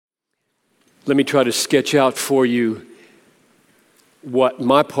Let me try to sketch out for you what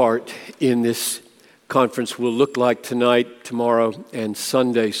my part in this conference will look like tonight, tomorrow, and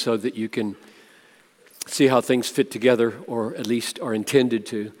Sunday so that you can see how things fit together, or at least are intended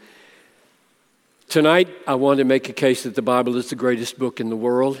to. Tonight, I want to make a case that the Bible is the greatest book in the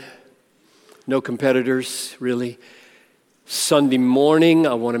world. No competitors, really. Sunday morning,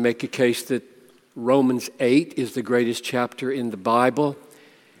 I want to make a case that Romans 8 is the greatest chapter in the Bible.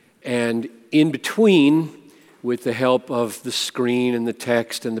 And in between, with the help of the screen and the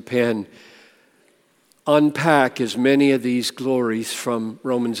text and the pen, unpack as many of these glories from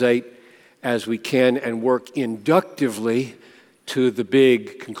Romans 8 as we can and work inductively to the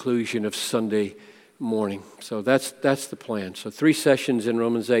big conclusion of Sunday morning. So that's the plan. So 3 sessions in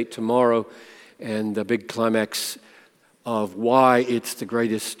Romans 8 tomorrow, and the big climax of why it's the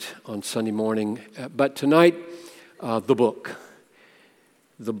greatest on Sunday morning. But tonight, the book,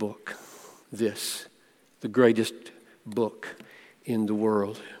 the greatest book in the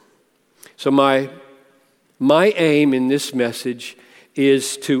world. So my aim in this message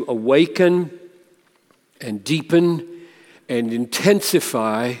is to awaken and deepen and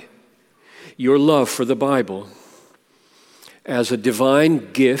intensify your love for the Bible as a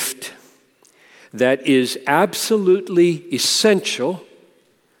divine gift that is absolutely essential,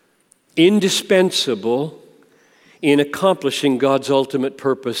 indispensable in accomplishing God's ultimate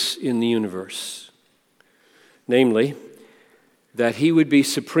purpose in the universe. Namely, that He would be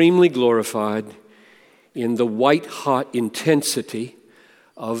supremely glorified in the white-hot intensity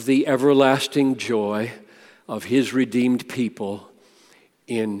of the everlasting joy of His redeemed people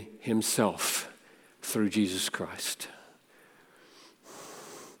in Himself through Jesus Christ.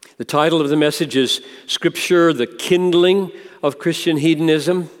 The title of the message is Scripture, the Kindling of Christian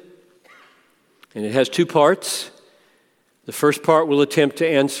Hedonism, and it has 2 parts. The first part will attempt to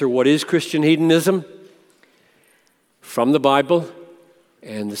answer what is Christian hedonism from the Bible,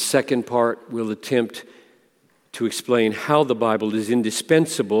 and the second part will attempt to explain how the Bible is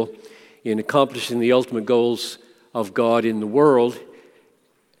indispensable in accomplishing the ultimate goals of God in the world,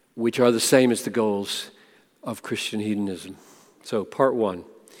 which are the same as the goals of Christian hedonism. So, part 1,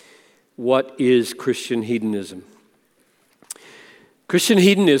 what is Christian hedonism? Christian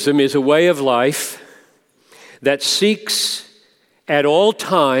hedonism is a way of life that seeks at all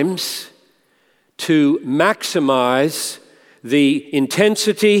times to maximize the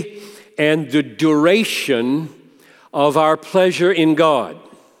intensity and the duration of our pleasure in God.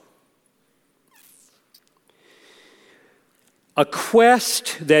 A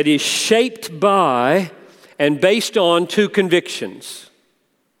quest that is shaped by and based on 2 convictions.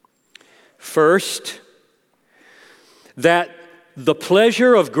 First, that the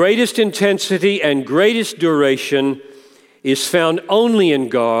pleasure of greatest intensity and greatest duration is found only in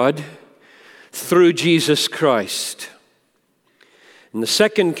God through Jesus Christ. And the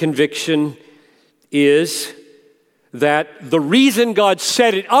second conviction is that the reason God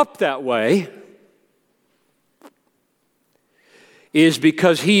set it up that way is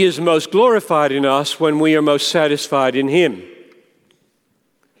because He is most glorified in us when we are most satisfied in Him.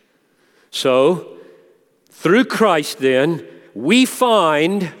 So, through Christ then, we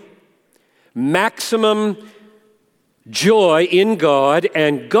find maximum joy in God,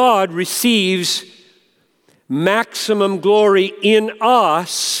 and God receives maximum glory in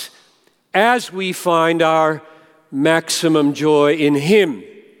us as we find our maximum joy in Him.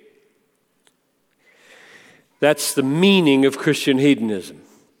 That's the meaning of Christian hedonism.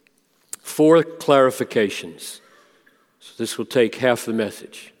 4 clarifications. So this will take half the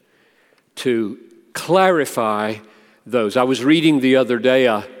message to clarify those. I was reading the other day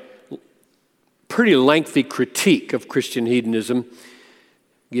a pretty lengthy critique of Christian hedonism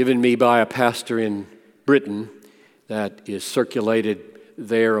given me by a pastor in Britain that is circulated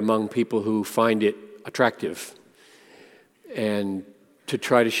there among people who find it attractive, and to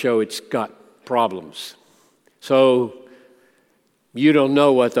try to show it's got problems. So you don't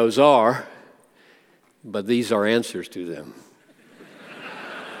know what those are, but these are answers to them.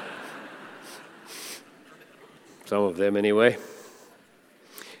 Some of them anyway.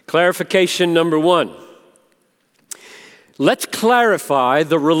 Clarification number 1. Let's clarify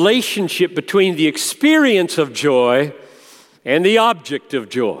the relationship between the experience of joy and the object of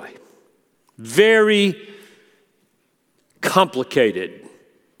joy. Very complicated,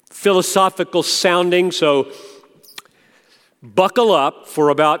 philosophical sounding, so buckle up for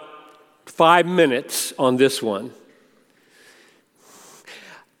about 5 minutes on this one.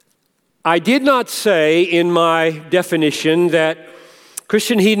 I did not say in my definition that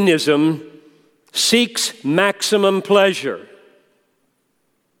Christian hedonism seeks maximum pleasure.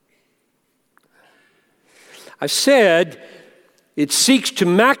 I said it seeks to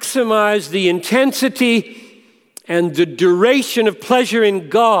maximize the intensity and the duration of pleasure in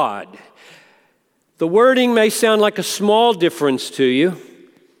God. The wording may sound like a small difference to you.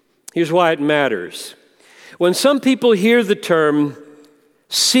 Here's why it matters. When some people hear the term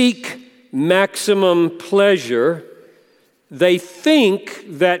seek maximum pleasure, they think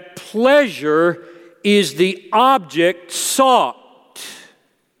that pleasure is the object sought.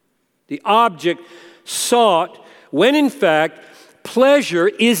 The object sought, when in fact, pleasure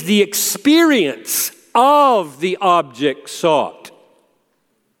is the experience of the object sought.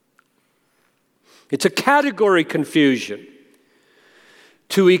 It's a category confusion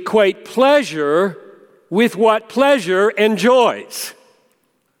to equate pleasure with what pleasure enjoys.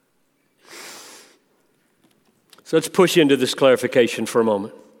 So let's push into this clarification for a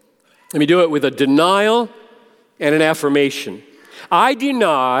moment. Let me do it with a denial and an affirmation. I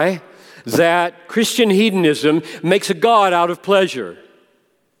deny that Christian hedonism makes a God out of pleasure.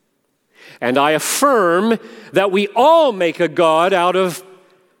 And I affirm that we all make a God out of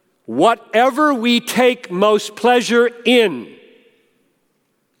whatever we take most pleasure in.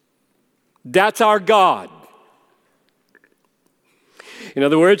 That's our God. In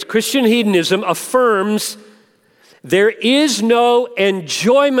other words, Christian hedonism affirms there is no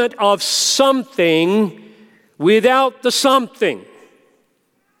enjoyment of something without the something.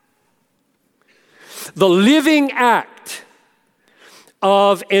 The living act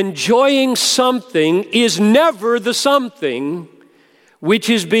of enjoying something is never the something which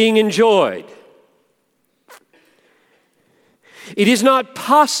is being enjoyed. It is not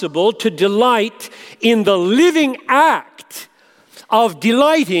possible to delight in the living act of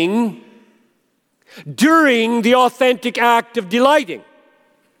delighting during the authentic act of delighting,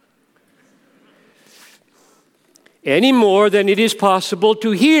 any more than it is possible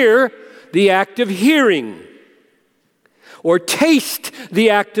to hear the act of hearing, or taste the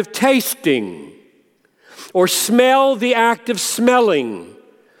act of tasting, or smell the act of smelling,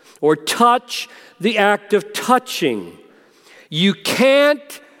 or touch the act of touching. You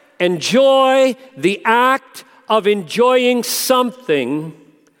can't enjoy the act of enjoying something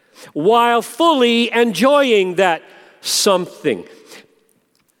while fully enjoying that something.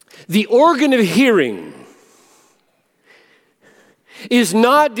 The organ of hearing is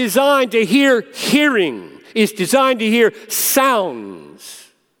not designed to hear hearing. It's designed to hear sounds.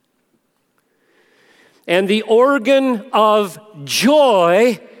 And the organ of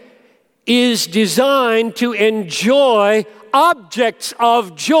joy is designed to enjoy objects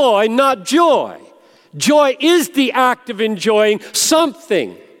of joy, not joy. Joy is the act of enjoying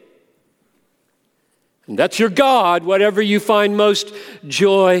something. And that's your God, whatever you find most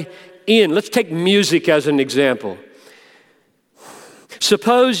joy in. Let's take music as an example.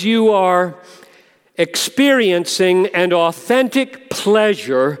 Suppose you are experiencing an authentic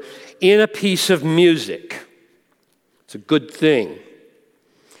pleasure in a piece of music. It's a good thing.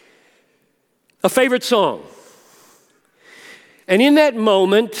 A favorite song. And in that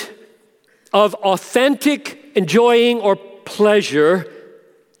moment of authentic enjoying or pleasure,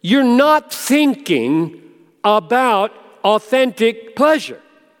 you're not thinking about authentic pleasure.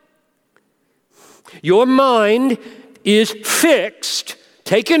 Your mind is fixed,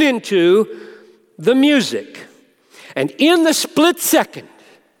 taken into the music. And in the split second,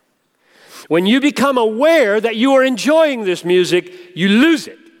 when you become aware that you are enjoying this music, you lose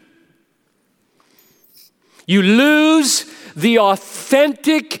it. You lose the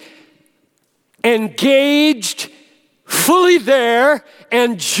authentic, engaged, fully there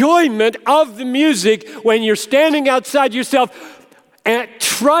enjoyment of the music when you're standing outside yourself and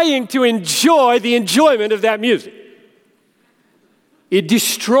trying to enjoy the enjoyment of that music. It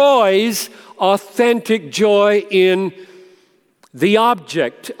destroys authentic joy in the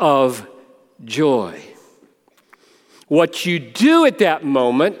object of joy. What you do at that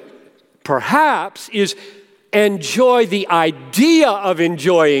moment, perhaps, is enjoy the idea of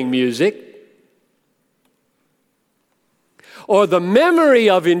enjoying music, or the memory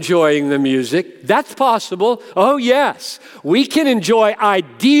of enjoying the music. That's possible. Oh, yes. We can enjoy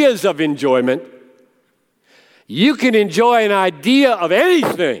ideas of enjoyment. You can enjoy an idea of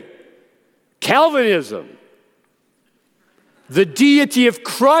anything. Calvinism, the deity of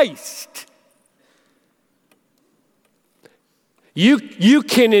Christ. You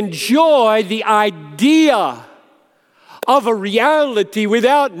can enjoy the idea of a reality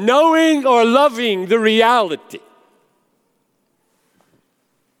without knowing or loving the reality.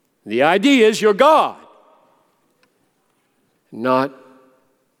 The idea is your God, not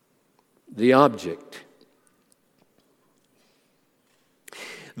the object.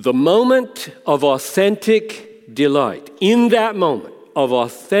 The moment of authentic delight. In that moment of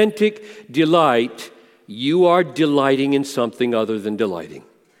authentic delight, you are delighting in something other than delighting.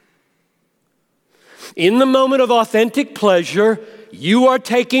 In the moment of authentic pleasure, you are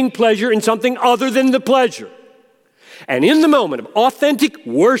taking pleasure in something other than the pleasure. And in the moment of authentic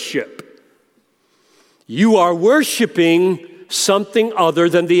worship, you are worshiping something other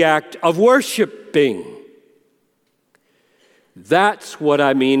than the act of worshiping. That's what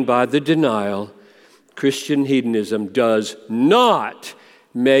I mean by the denial. Christian hedonism does not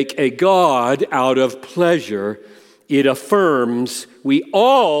make a God out of pleasure. It affirms we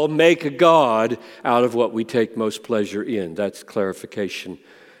all make a God out of what we take most pleasure in. That's clarification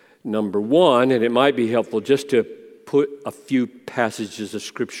number one, and it might be helpful just to put a few passages of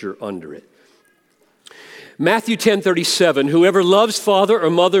Scripture under it. Matthew 10:37, whoever loves father or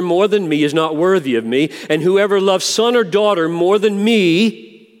mother more than me is not worthy of me, and whoever loves son or daughter more than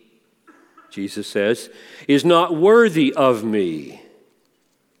me, Jesus says, is not worthy of me.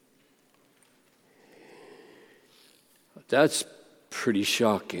 That's pretty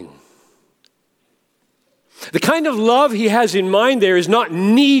shocking. The kind of love he has in mind there is not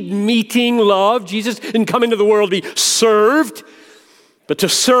need-meeting love. Jesus didn't come into the world to be served, but to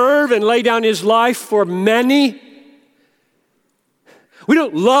serve and lay down his life for many. We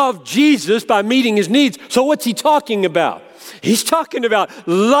don't love Jesus by meeting his needs. So what's he talking about? He's talking about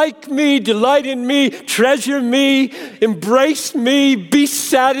like me, delight in me, treasure me, embrace me, be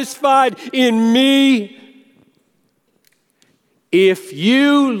satisfied in me. If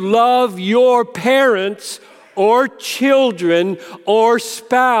you love your parents or children or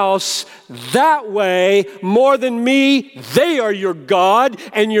spouse that way more than me, they are your God,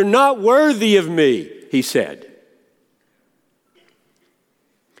 and you're not worthy of me, he said.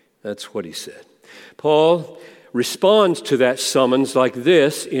 That's what he said. Paul responds to that summons like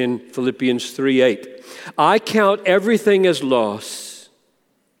this in Philippians 3:8. I count everything as loss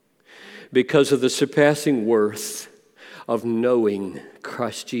because of the surpassing worth of knowing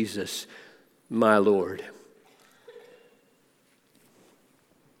Christ Jesus, my Lord.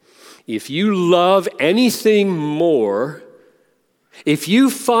 If you love anything more, if you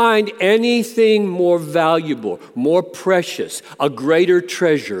find anything more valuable, more precious, a greater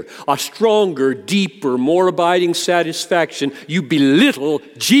treasure, a stronger, deeper, more abiding satisfaction, you belittle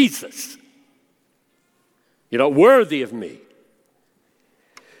Jesus. You're not worthy of me.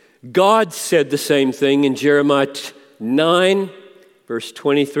 God said the same thing in Jeremiah 9, verse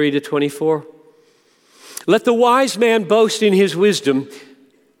 23 to 24. Let the wise man boast in his wisdom.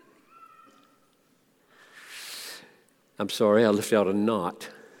 I'm sorry, I left out a not.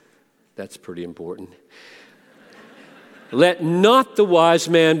 That's pretty important. Let not the wise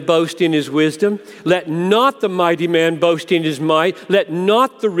man boast in his wisdom. Let not the mighty man boast in his might. Let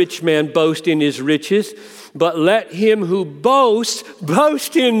not the rich man boast in his riches. But let him who boasts,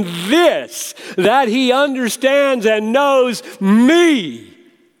 boast in this, that he understands and knows me.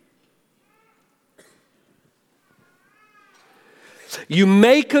 You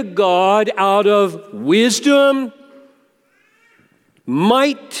make a God out of wisdom,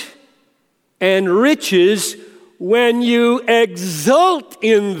 might, and riches when you exult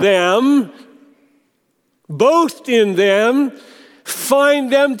in them, boast in them,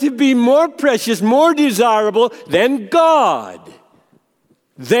 find them to be more precious, more desirable than God.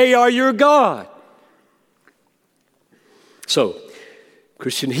 They are your God. So,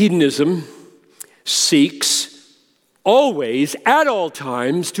 Christian hedonism seeks always, at all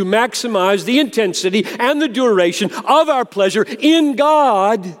times, to maximize the intensity and the duration of our pleasure in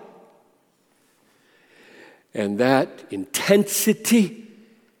God. And that intensity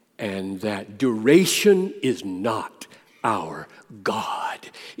and that duration is not our God.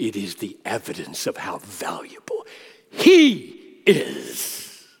 It is the evidence of how valuable He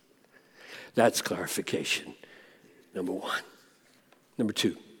is. That's clarification, number one. Number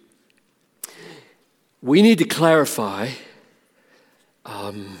two, we need to clarify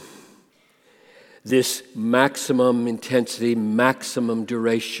this maximum intensity, maximum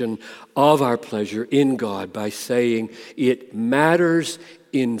duration of our pleasure in God by saying it matters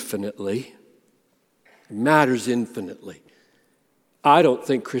infinitely. It matters infinitely. I don't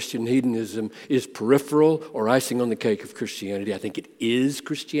think Christian hedonism is peripheral or icing on the cake of Christianity. I think it is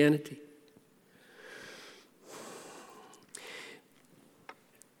Christianity.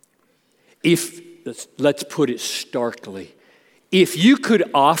 Let's put it starkly. If you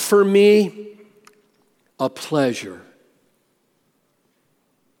could offer me a pleasure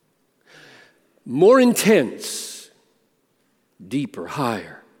more intense, deeper,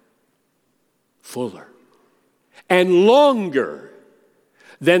 higher, fuller, and longer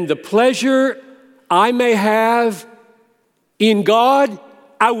than the pleasure I may have in God,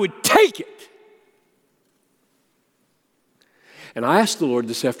 I would take it. And I asked the Lord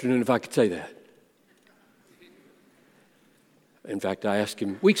this afternoon if I could say that. In fact, I asked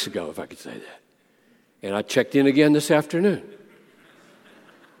him weeks ago if I could say that. And I checked in again this afternoon.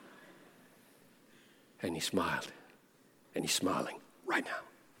 And he smiled. And he's smiling right now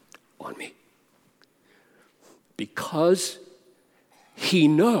on me. Because he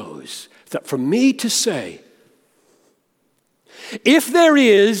knows that for me to say, if there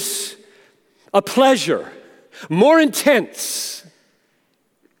is a pleasure more intense,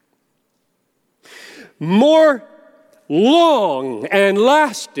 more long and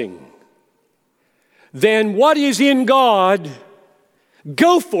lasting than what is in God,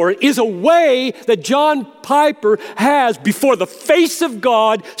 go for it, is a way that John Piper has before the face of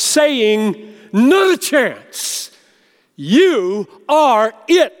God saying, not a chance. You are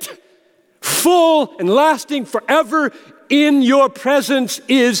it. Full and lasting forever in your presence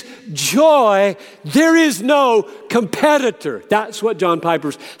is joy. There is no competitor. That's what John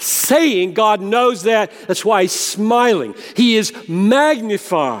Piper's saying. God knows that. That's why he's smiling. He is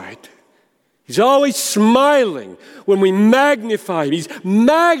magnified. He's always smiling when we magnify him. He's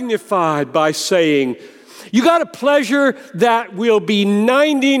magnified by saying, you got a pleasure that will be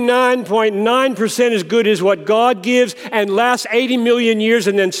 99.9% as good as what God gives and lasts 80 million years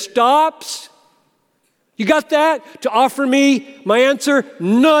and then stops? You got that to offer me? My answer,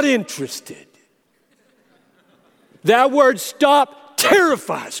 not interested. That word stop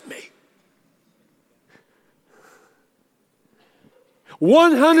terrifies me.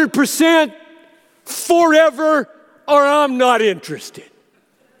 100% forever or I'm not interested.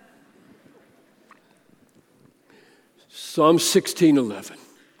 Psalm 16:11.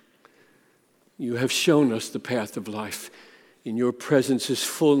 You have shown us the path of life. In your presence is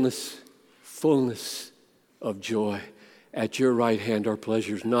fullness of joy. At your right hand are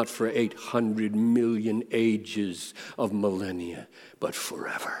pleasures, not for 800 million ages of millennia, but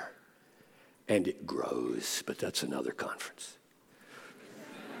forever. And it grows, but that's another conference.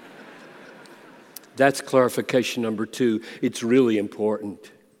 That's clarification number 2. It's really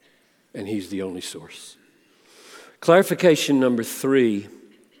important, and he's the only source. Clarification number 3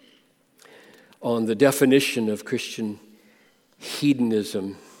 on the definition of Christian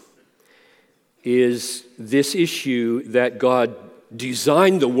hedonism is this issue that God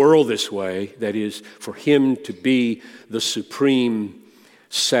designed the world this way, that is, for him to be the supreme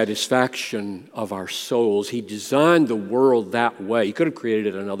satisfaction of our souls. He designed the world that way. He could have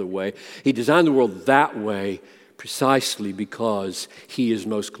created it another way. He designed the world that way precisely because he is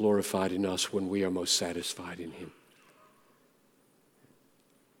most glorified in us when we are most satisfied in him.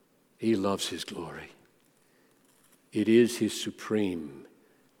 He loves his glory. It is his supreme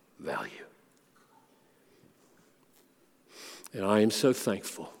value. And I am so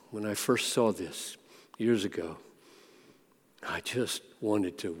thankful. When I first saw this years ago, I just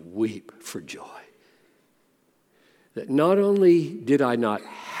wanted to weep for joy. That not only did I not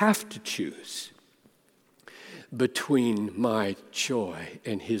have to choose between my joy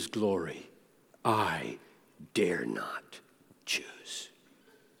and his glory, I dare not choose.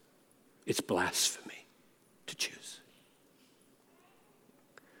 It's blasphemy to choose.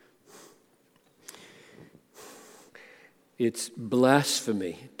 It's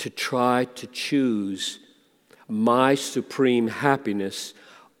blasphemy to try to choose my supreme happiness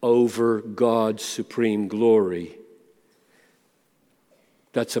over God's supreme glory.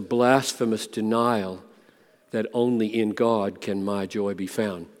 That's a blasphemous denial that only in God can my joy be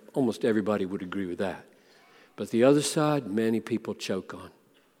found. Almost everybody would agree with that. But the other side, many people choke on.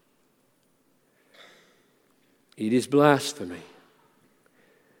 It is blasphemy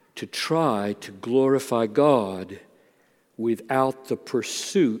to try to glorify God without the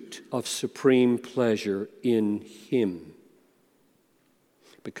pursuit of supreme pleasure in him.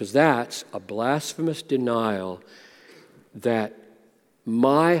 Because that's a blasphemous denial that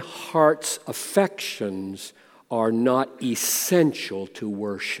my heart's affections are not essential to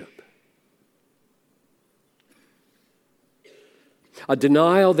worship. A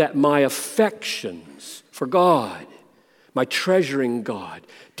denial that my affections for God, my treasuring God,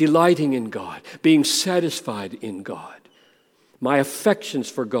 delighting in God, being satisfied in God, my affections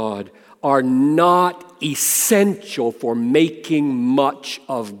for God are not essential for making much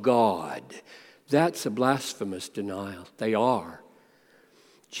of God. That's a blasphemous denial. They are.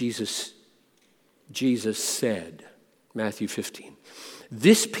 Jesus said, Matthew 15,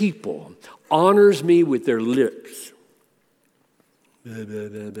 this people honors me with their lips. Blah, blah,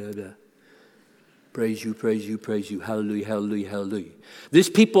 blah, blah, blah. Praise you, praise you, praise you. Hallelujah, hallelujah, hallelujah. This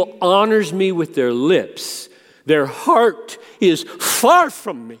people honors me with their lips. Their heart is far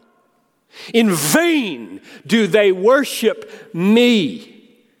from me. In vain do they worship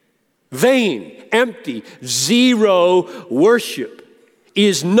me. Vain, empty, zero worship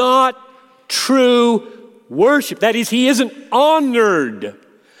is not true worship. That is, he isn't honored.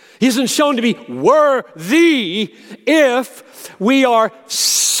 He isn't shown to be worthy if we are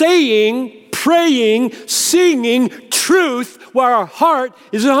saying, praying, singing truth while our heart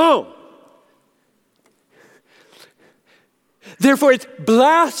is at home. Therefore, it's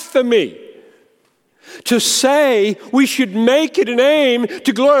blasphemy to say we should make it an aim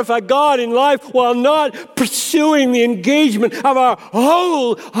to glorify God in life while not pursuing the engagement of our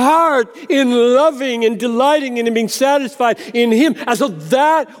whole heart in loving and delighting in and being satisfied in Him, as though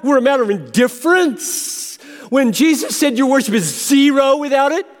that were a matter of indifference. When Jesus said your worship is zero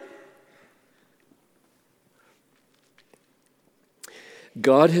without it.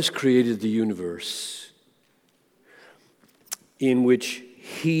 God has created the universe in which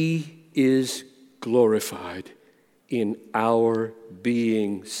He is glorified in our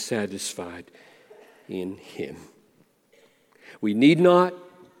being satisfied in Him. We need not,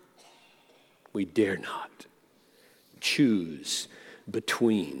 we dare not choose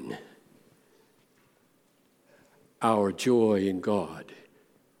between our joy in God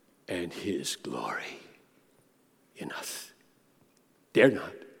and His glory in us. Dare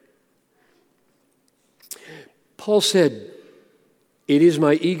not. Paul said, "It is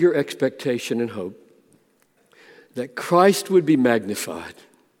my eager expectation and hope that Christ would be magnified."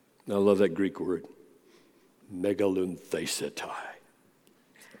 I love that Greek word, megalunthesetai.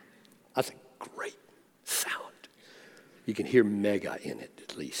 That's a great sound. You can hear mega in it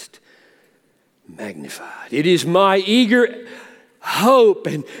at least. Magnified. It is my eager hope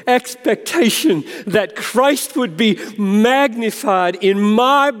and expectation that Christ would be magnified in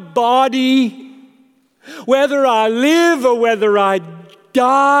my body, whether I live or whether I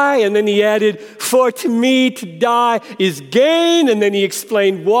die. And then he added, for to me to die is gain. And then he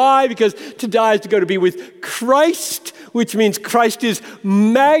explained why, because to die is to go to be with Christ, which means Christ is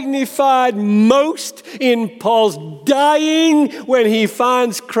magnified most in Paul's dying when he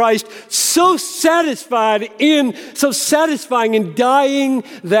finds Christ so satisfying in dying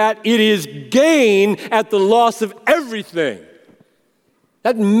that it is gain at the loss of everything.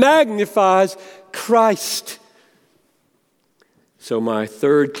 That magnifies Christ. So my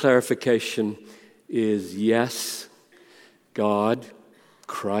third clarification is yes, God,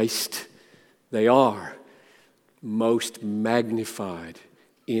 Christ, they are most magnified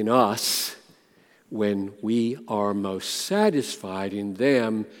in us when we are most satisfied in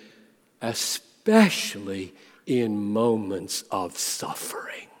them, especially in moments of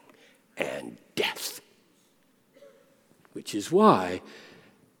suffering and death. Which is why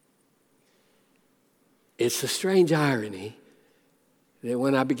it's a strange irony that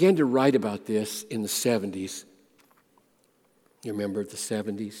when I began to write about this in the 70s, you remember the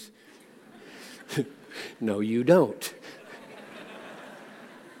 70s? No, you don't.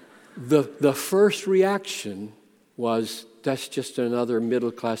 The first reaction was, that's just another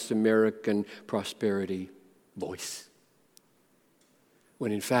middle-class American prosperity voice.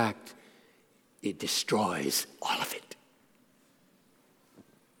 When in fact, it destroys all of it.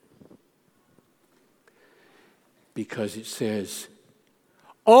 Because it says,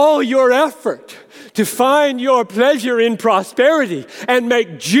 all your effort to find your pleasure in prosperity and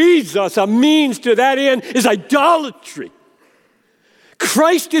make Jesus a means to that end is idolatry.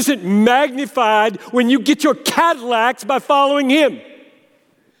 Christ isn't magnified when you get your Cadillacs by following Him.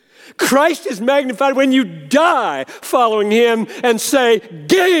 Christ is magnified when you die following Him and say,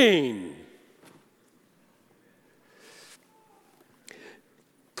 gain.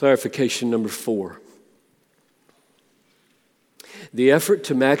 Clarification number 4. The effort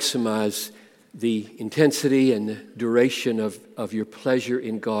to maximize the intensity and the duration of your pleasure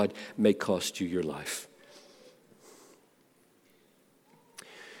in God may cost you your life.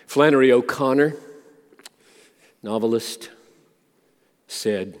 Flannery O'Connor, novelist,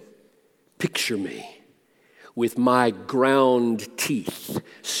 said, picture me with my ground teeth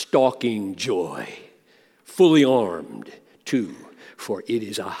stalking joy, fully armed too, for it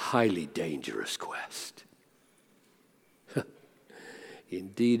is a highly dangerous quest.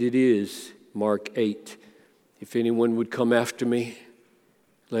 Indeed it is. Mark 8. If anyone would come after me,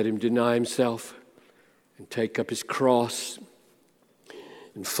 let him deny himself and take up his cross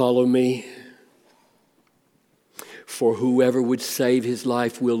and follow me. For whoever would save his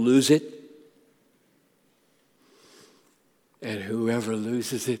life will lose it, and whoever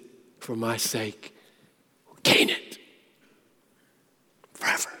loses it for my sake gain it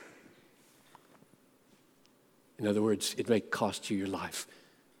forever. In other words, it may cost you your life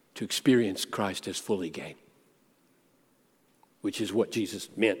to experience Christ as fully gained, which is what Jesus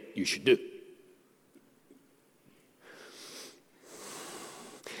meant you should do.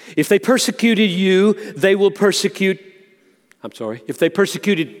 If they persecuted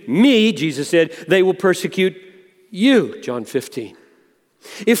me, Jesus said, they will persecute you, John 15.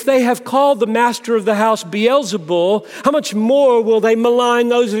 If they have called the master of the house Beelzebul, how much more will they malign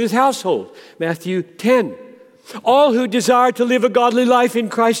those of his household? Matthew 10. All who desire to live a godly life in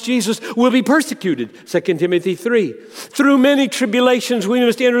Christ Jesus will be persecuted, 2 Timothy 3. Through many tribulations we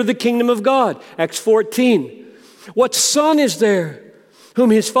must enter the kingdom of God, Acts 14. What son is there whom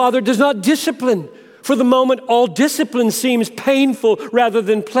his father does not discipline? For the moment, all discipline seems painful rather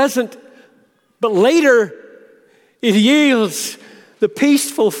than pleasant, but later it yields the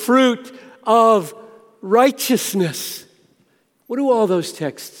peaceful fruit of righteousness. What do all those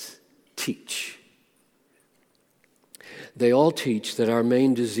texts teach? They all teach that our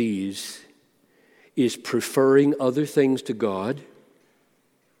main disease is preferring other things to God,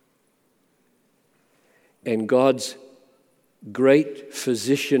 and God's great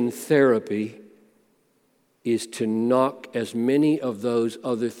physician therapy is to knock as many of those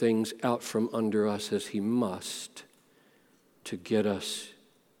other things out from under us as he must to get us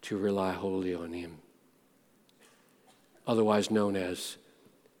to rely wholly on him, otherwise known as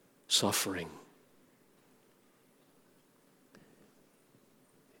suffering.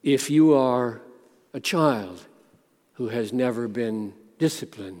 If you are a child who has never been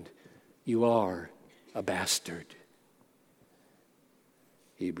disciplined, you are a bastard.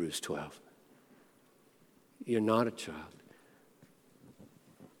 Hebrews 12. You're not a child.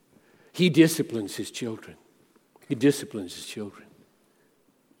 He disciplines his children. He disciplines his children.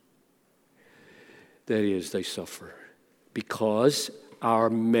 That is, they suffer because our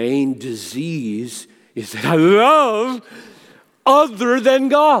main disease is that I love other than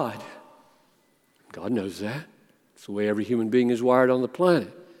God. God knows that. It's the way every human being is wired on the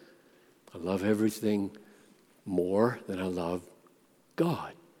planet. I love everything more than I love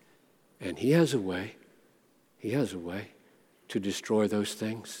God. And he has a way to destroy those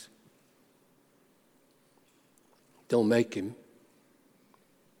things. Don't make him.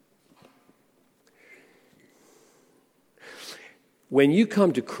 When you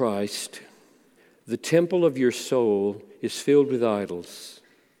come to Christ, the temple of your soul is filled with idols.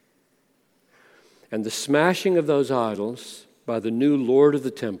 And the smashing of those idols by the new Lord of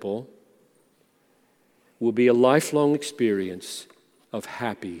the temple will be a lifelong experience of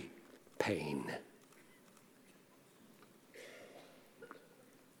happy pain.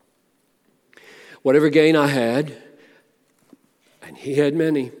 Whatever gain I had, and he had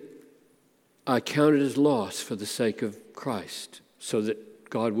many, I counted as loss for the sake of Christ, so that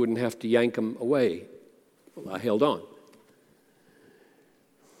God wouldn't have to yank them away. Well, I held on.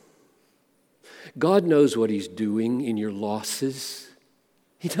 God knows what he's doing in your losses.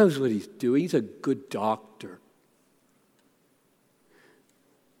 He knows what he's doing. He's a good doctor.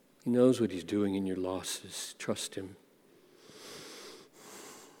 He knows what he's doing in your losses. Trust him.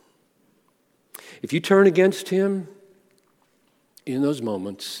 If you turn against him, in those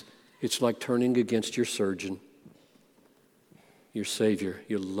moments, it's like turning against your surgeon, your Savior,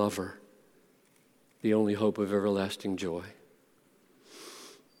 your lover, the only hope of everlasting joy.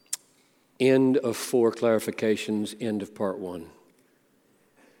 End of 4 clarifications, end of part 1.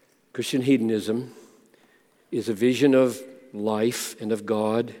 Christian hedonism is a vision of life and of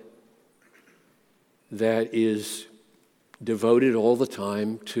God that is devoted all the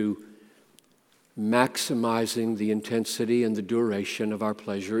time to maximizing the intensity and the duration of our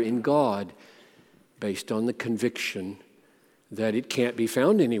pleasure in God based on the conviction that it can't be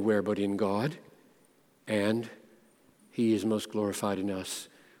found anywhere but in God, and he is most glorified in us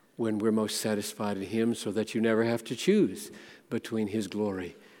when we're most satisfied in him, so that you never have to choose between his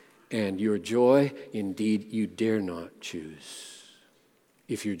glory and your joy. Indeed, you dare not choose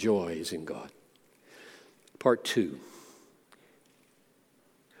if your joy is in God. Part 2.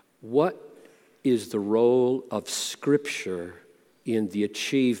 What is the role of Scripture in the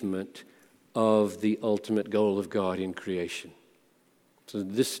achievement of the ultimate goal of God in creation? So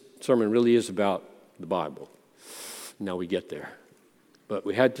this sermon really is about the Bible. Now we get there. But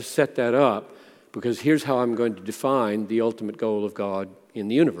we had to set that up because here's how I'm going to define the ultimate goal of God in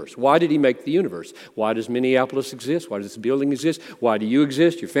the universe. Why did he make the universe? Why does Minneapolis exist? Why does this building exist? Why do you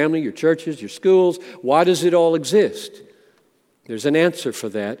exist? Your family, your churches, your schools? Why does it all exist? There's an answer for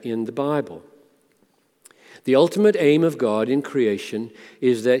that in the Bible. The ultimate aim of God in creation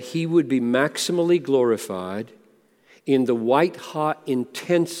is that He would be maximally glorified in the white-hot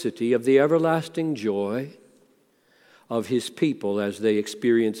intensity of the everlasting joy of His people as they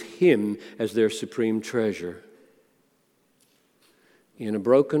experience Him as their supreme treasure. In a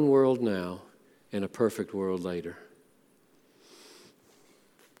broken world now and a perfect world later.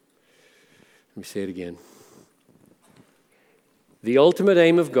 Let me say it again. The ultimate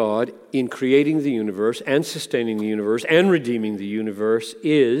aim of God in creating the universe and sustaining the universe and redeeming the universe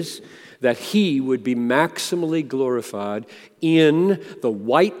is that He would be maximally glorified in the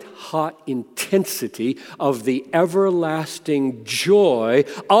white-hot intensity of the everlasting joy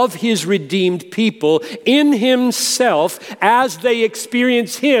of His redeemed people in Himself as they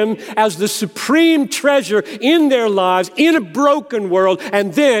experience Him as the supreme treasure in their lives in a broken world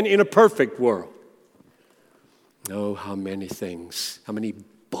and then in a perfect world. Oh, how many things, how many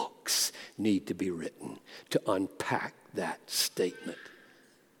books need to be written to unpack that statement.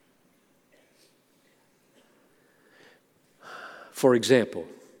 For example,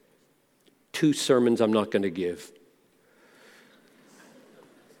 2 sermons I'm not going to give,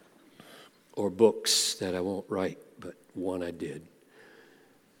 or books that I won't write, but one I did.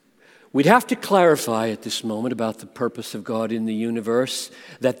 We'd have to clarify at this moment about the purpose of God in the universe,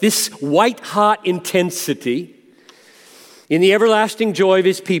 that this white-hot intensity in the everlasting joy of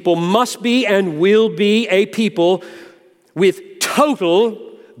His people must be and will be a people with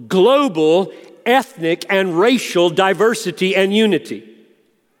total, global, ethnic, and racial diversity and unity.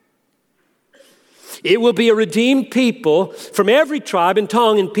 It will be a redeemed people from every tribe and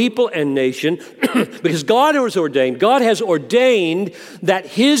tongue and people and nation because God has ordained that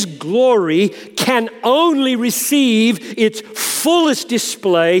His glory can only receive its fullest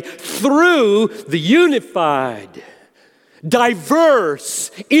display through the unified, diverse,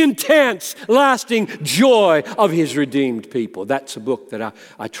 intense, lasting joy of His redeemed people. That's a book that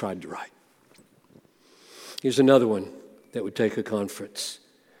I tried to write. Here's another one that would take a conference.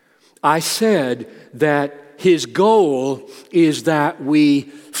 I said that His goal is that He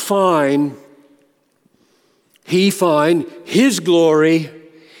find His glory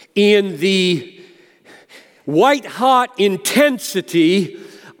in the white-hot intensity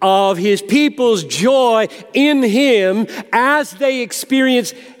of His people's joy in Him as they experience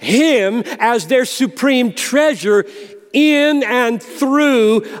Him as their supreme treasure in and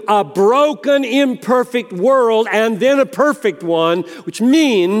through a broken, imperfect world and then a perfect one, which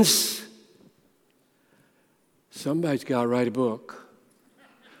means somebody's got to write a book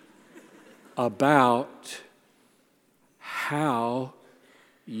about how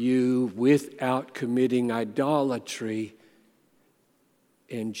you, without committing idolatry,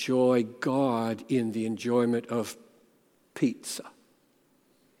 enjoy God in the enjoyment of pizza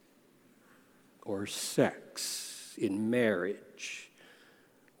or sex in marriage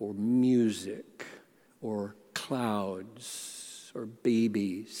or music or clouds or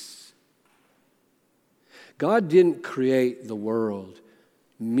babies. God didn't create the world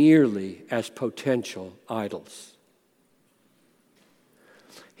merely as potential idols.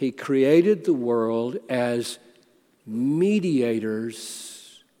 He created the world as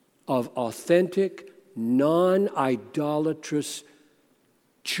mediators of authentic, non-idolatrous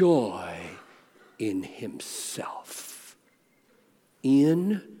joy in Himself,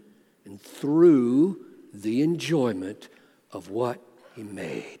 in and through the enjoyment of what He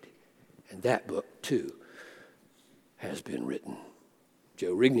made. And that book, too, has been written.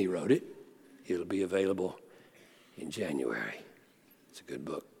 Joe Rigney wrote it. It'll be available in January. It's a good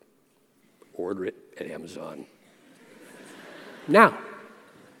book. Order it at Amazon now,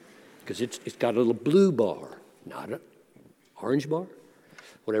 because it's got a little blue bar, not an orange bar,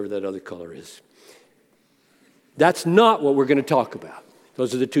 whatever that other color is. That's not what we're going to talk about.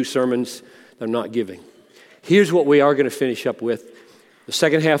 Those are the 2 sermons that I'm not giving. Here's what we are going to finish up with. The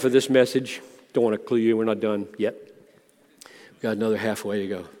second half of this message, don't want to clue you, we're not done yet. We've got another halfway to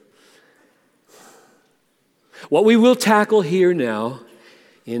go. What we will tackle here now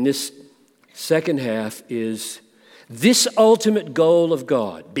in this second half is this ultimate goal of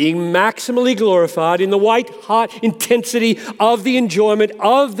God, being maximally glorified in the white-hot intensity of the enjoyment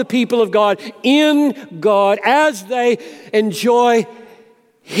of the people of God in God as they enjoy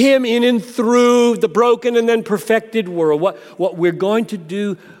Him in and through the broken and then perfected world. What we're going to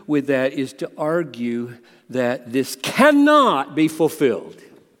do with that is to argue that this cannot be fulfilled.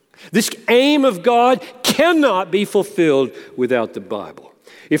 This aim of God cannot be fulfilled without the Bible.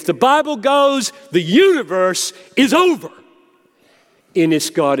 If the Bible goes, the universe is over in its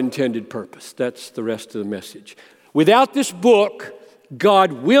God-intended purpose. That's the rest of the message. Without this book,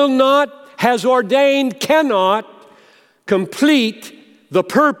 God will not has ordained cannot complete the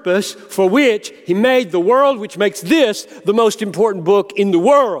purpose for which he made the world, which makes this the most important book in the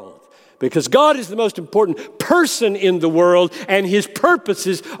world. Because God is the most important person in the world, and his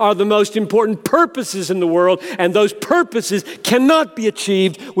purposes are the most important purposes in the world, and those purposes cannot be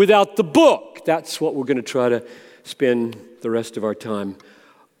achieved without the book. That's what we're going to try to spend the rest of our time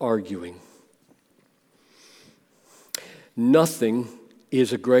arguing. Nothing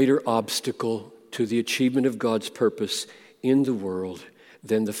is a greater obstacle to the achievement of God's purpose in the world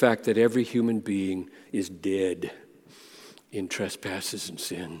than the fact that every human being is dead in trespasses and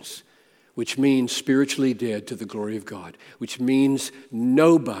sins, which means spiritually dead to the glory of God, which means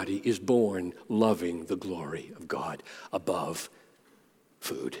nobody is born loving the glory of God above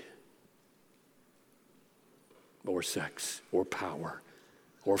food or sex or power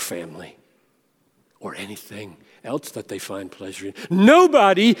or family or anything else that they find pleasure in.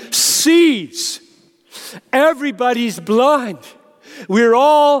 Nobody sees. Everybody's blind. We're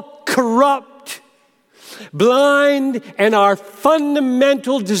all corrupt, blind, and our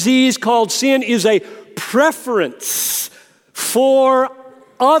fundamental disease called sin is a preference for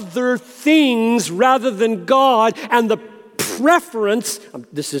other things rather than God. And the preference,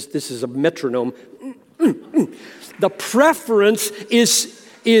 this is a metronome, the preference is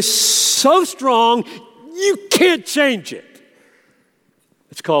so strong you can't change it.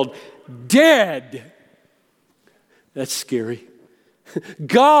 It's called dead. That's scary.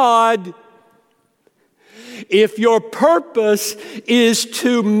 God, if your purpose is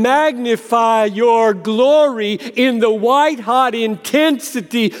to magnify your glory in the white-hot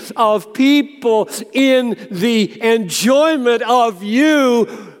intensity of people, in the enjoyment of you,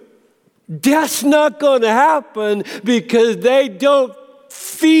 that's not going to happen because they don't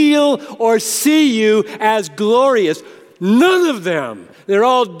feel or see you as glorious. None of them. They're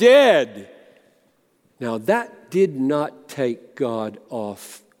all dead. Now, that did not take God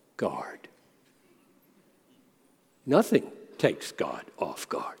off guard. Nothing takes God off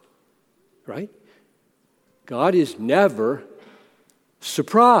guard, right? God is never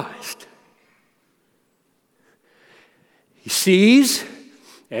surprised. He sees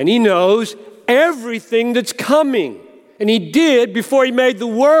and he knows everything that's coming, and he did before he made the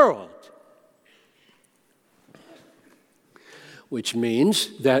world. Which means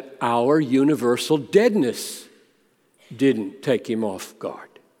that our universal deadness didn't take him off guard.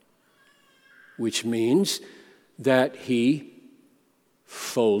 Which means that he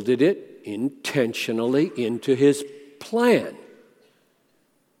folded it intentionally into his plan.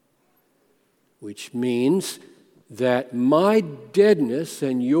 Which means that my deadness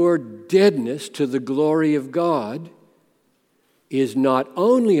and your deadness to the glory of God is not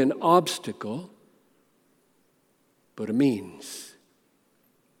only an obstacle, but a means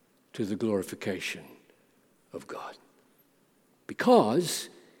to the glorification of God. Because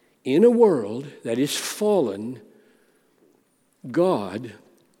in a world that is fallen, God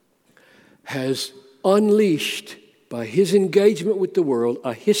has unleashed by his engagement with the world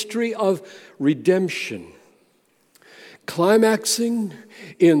a history of redemption, climaxing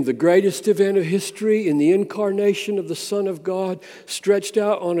in the greatest event of history, in the incarnation of the Son of God, stretched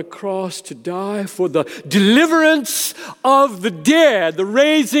out on a cross to die for the deliverance of the dead, the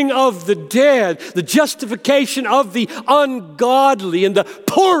raising of the dead, the justification of the ungodly, and the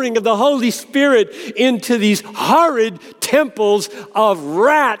pouring of the Holy Spirit into these horrid temples of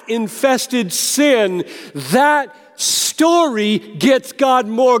rat-infested sin. That story gets God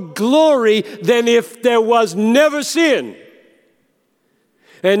more glory than if there was never sin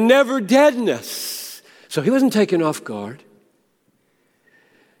and never deadness. So he wasn't taken off guard.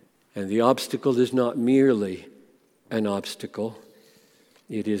 And the obstacle is not merely an obstacle,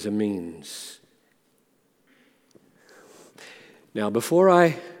 it is a means. Now, before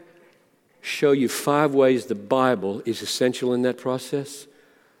I show you 5 ways the Bible is essential in that process,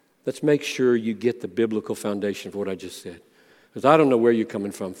 let's make sure you get the biblical foundation for what I just said. Because I don't know where you're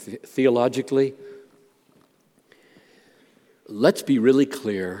coming from theologically. Let's be really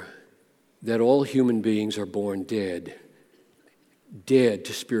clear that all human beings are born dead. Dead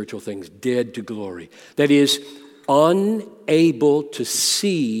to spiritual things, dead to glory. That is, unable to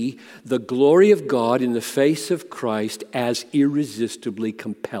see the glory of God in the face of Christ as irresistibly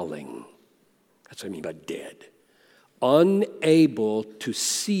compelling. That's what I mean by dead. Unable to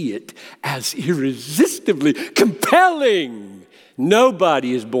see it as irresistibly compelling.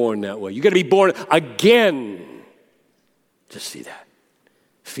 Nobody is born that way. You've got to be born again to see that,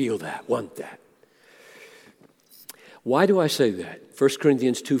 feel that, want that. Why do I say that? 1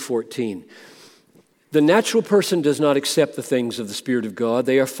 Corinthians 2:14. The natural person does not accept the things of the Spirit of God.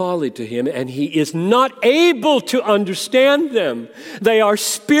 They are folly to him, and he is not able to understand them. They are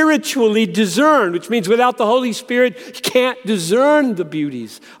spiritually discerned, which means without the Holy Spirit, you can't discern the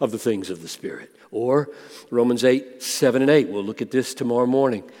beauties of the things of the Spirit. Or Romans 8, 7 and 8. We'll look at this tomorrow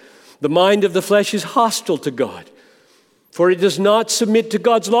morning. The mind of the flesh is hostile to God, for it does not submit to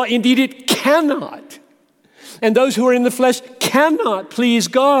God's law. Indeed, it cannot. And those who are in the flesh cannot please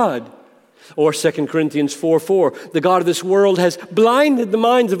God. Or 2 Corinthians 4:4, the God of this world has blinded the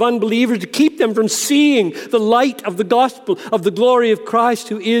minds of unbelievers to keep them from seeing the light of the gospel of the glory of Christ,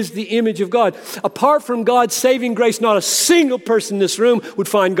 who is the image of God. Apart from God's saving grace, not a single person in this room would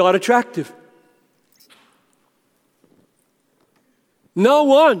find God attractive. No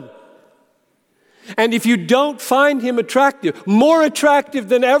one. And if you don't find him attractive, more attractive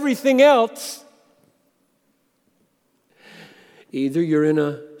than everything else, either you're in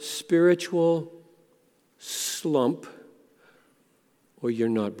a spiritual slump or you're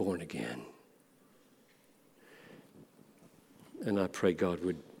not born again. And I pray God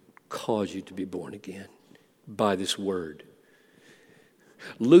would cause you to be born again by this word.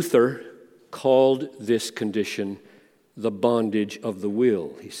 Luther called this condition the bondage of the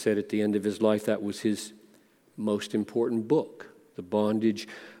will. He said at the end of his life that was his most important book, The Bondage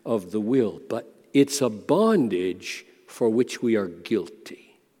of the Will. But it's a bondage for which we are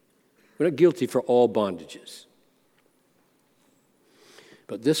guilty. We're not guilty for all bondages.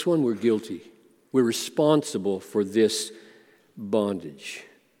 But this one, we're guilty. We're responsible for this bondage.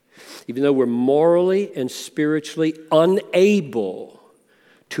 Even though we're morally and spiritually unable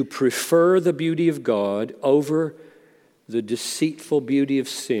to prefer the beauty of God over the deceitful beauty of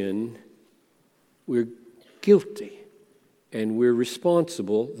sin, we're guilty and we're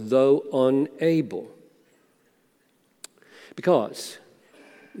responsible, though unable. Because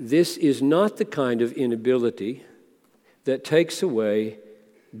this is not the kind of inability that takes away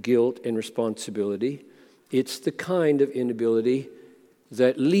guilt and responsibility. It's the kind of inability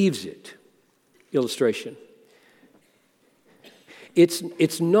that leaves it. Illustration.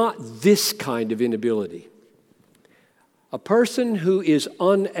 It's not this kind of inability. A person who is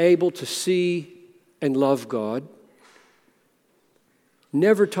unable to see and love God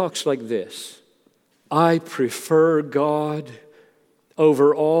never talks like this. I prefer God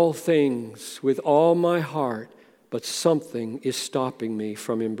over all things with all my heart, but something is stopping me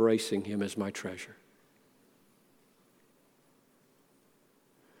from embracing him as my treasure.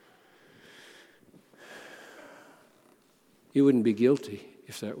 You wouldn't be guilty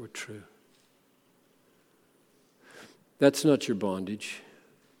if that were true. That's not your bondage.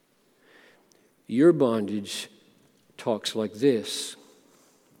 Your bondage talks like this.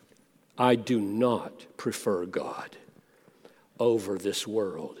 I do not prefer God over this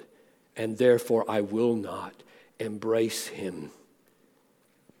world, and therefore I will not embrace him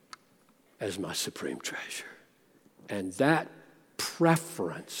as my supreme treasure. And that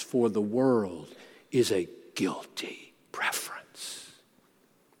preference for the world is a guilty preference.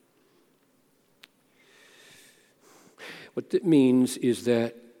 What that means is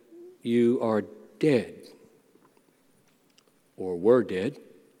that you are dead, or were dead,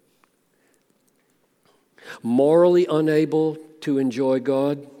 morally unable to enjoy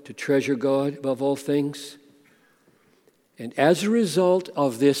God, to treasure God above all things. And as a result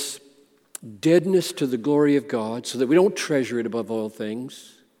of this deadness to the glory of God, so that we don't treasure it above all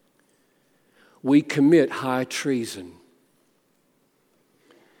things, we commit high treason.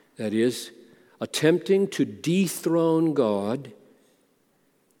 That is, attempting to dethrone God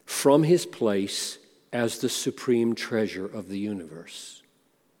from his place as the supreme treasure of the universe.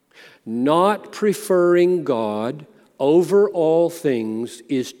 Not preferring God over all things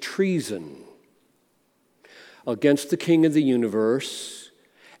is treason against the King of the universe,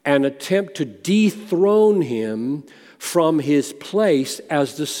 an attempt to dethrone him from his place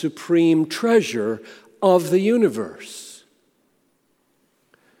as the supreme treasure of the universe.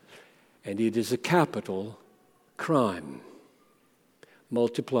 And it is a capital crime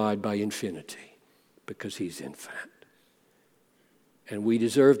multiplied by infinity, because he's infinite. And we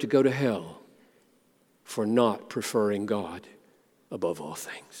deserve to go to hell for not preferring God above all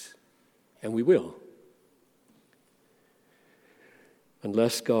things. And we will.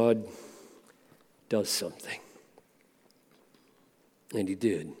 Unless God does something. And he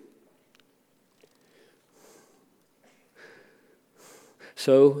did.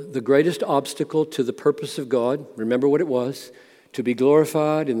 So the greatest obstacle to the purpose of God, remember what it was, to be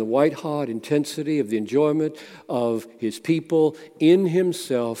glorified in the white-hot intensity of the enjoyment of his people in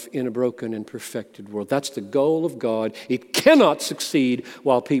himself in a broken and perfected world. That's the goal of God. It cannot succeed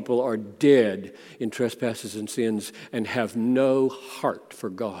while people are dead in trespasses and sins and have no heart for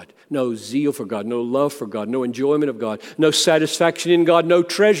God, no zeal for God, no love for God, no enjoyment of God, no satisfaction in God, no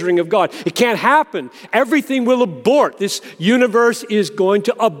treasuring of God. It can't happen. Everything will abort. This universe is going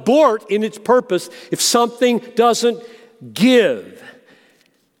to abort in its purpose if something doesn't give.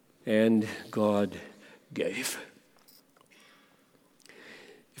 And God gave.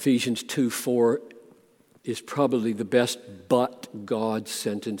 Ephesians 2:4 is probably the best "but God"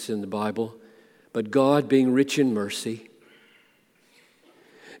 sentence in the Bible. But God, being rich in mercy,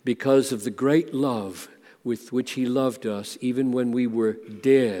 because of the great love with which he loved us, even when we were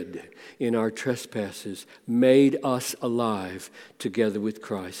dead in our trespasses, made us alive together with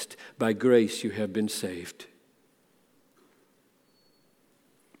Christ. By grace you have been saved.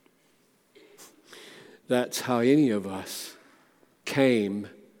 That's how any of us came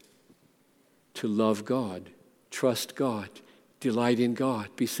to love God, trust God, delight in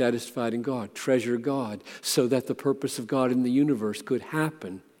God, be satisfied in God, treasure God, so that the purpose of God in the universe could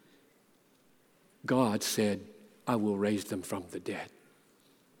happen. God said, I will raise them from the dead.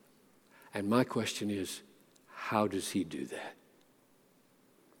 And my question is, how does he do that?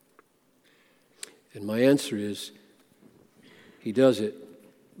 And my answer is, he does it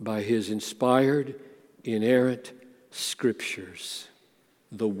by his inspired, inerrant scriptures,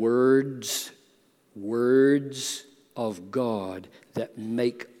 the words of God that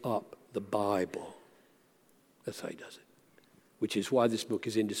make up the Bible. That's how he does it, which is why this book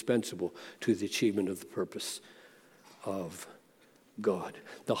is indispensable to the achievement of the purpose of God.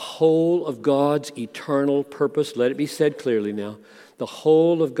 The whole of God's eternal purpose, let it be said clearly now, the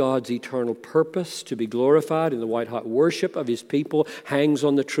whole of God's eternal purpose to be glorified in the white-hot worship of his people hangs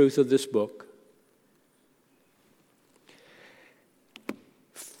on the truth of this book.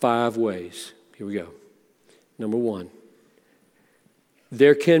 5 ways. Here we go. Number 1,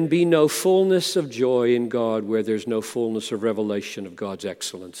 there can be no fullness of joy in God where there's no fullness of revelation of God's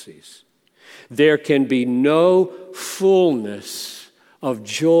excellencies. There can be no fullness of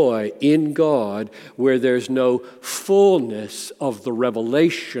joy in God where there's no fullness of the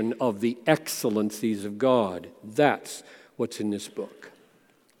revelation of the excellencies of God. That's what's in this book.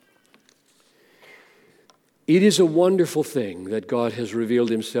 It is a wonderful thing that God has revealed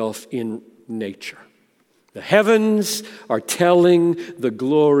himself in nature. The heavens are telling the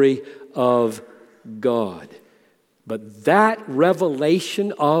glory of God. But that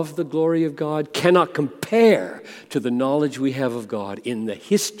revelation of the glory of God cannot compare to the knowledge we have of God in the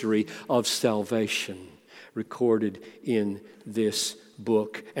history of salvation recorded in this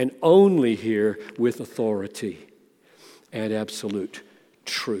book, and only here with authority and absolute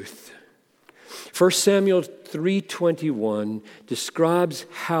truth. 1 Samuel 3:21 describes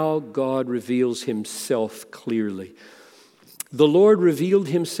how God reveals himself clearly. The Lord revealed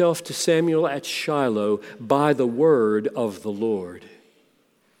himself to Samuel at Shiloh by the word of the Lord.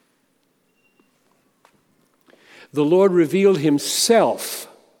 The Lord revealed himself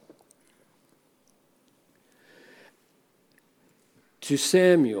to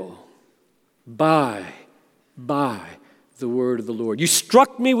Samuel by the word of the Lord. You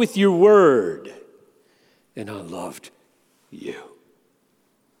struck me with your word, and I loved you.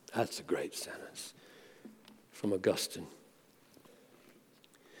 That's a great sentence from Augustine.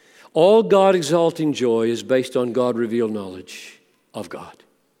 All God-exalting joy is based on God-revealed knowledge of God.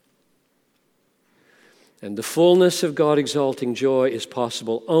 And the fullness of God-exalting joy is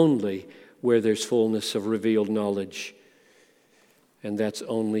possible only where there's fullness of revealed knowledge. And that's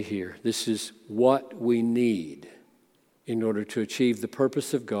only here. This is what we need in order to achieve the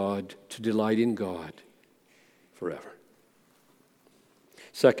purpose of God, to delight in God forever.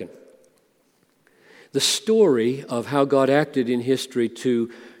 Second, the story of how God acted in history to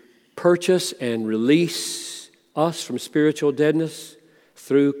purchase and release us from spiritual deadness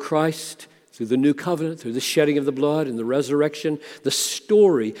through Christ, through the new covenant, through the shedding of the blood and the resurrection, the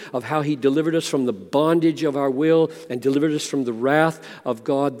story of how he delivered us from the bondage of our will and delivered us from the wrath of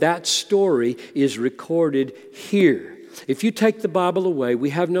God, that story is recorded here. If you take the Bible away, we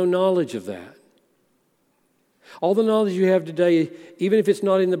have no knowledge of that. All the knowledge you have today, even if it's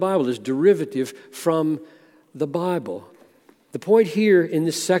not in the Bible, is derivative from the Bible. The point here in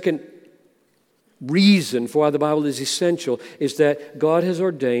this second reason for why the Bible is essential is that God has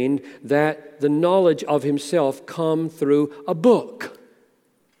ordained that the knowledge of himself come through a book.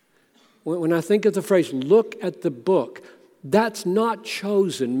 When I think of the phrase, look at the book, that's not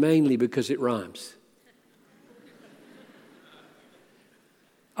chosen mainly because it rhymes.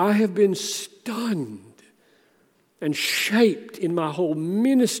 I have been stunned and shaped in my whole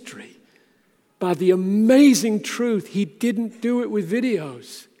ministry by the amazing truth. He didn't do it with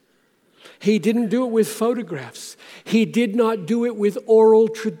videos. He didn't do it with photographs. He did not do it with oral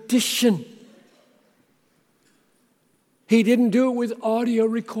tradition. He didn't do it with audio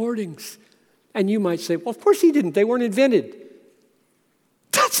recordings. And you might say, well, of course he didn't. They weren't invented.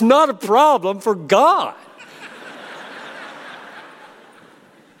 That's not a problem for God.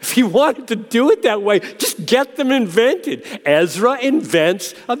 If he wanted to do it that way, just get them invented. Ezra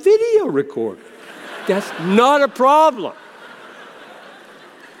invents a video recorder. That's not a problem.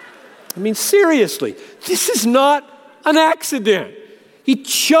 I mean, seriously, this is not an accident. He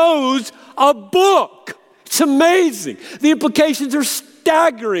chose a book. It's amazing. The implications are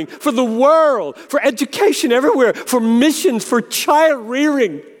staggering for the world, for education everywhere, for missions, for child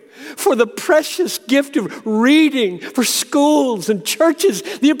rearing, for the precious gift of reading, for schools and churches.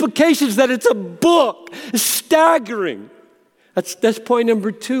 The implications that it's a book is staggering. That's point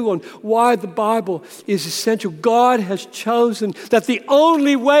number 2 on why the Bible is essential. God has chosen that the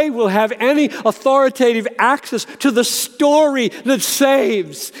only way we'll have any authoritative access to the story that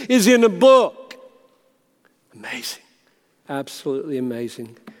saves is in a book. Amazing. Absolutely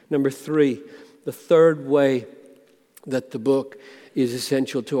amazing. Number 3, the third way that the book is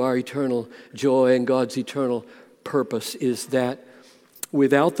essential to our eternal joy and God's eternal purpose is that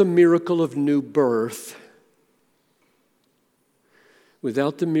without the miracle of new birth,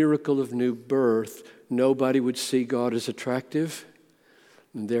 nobody would see God as attractive,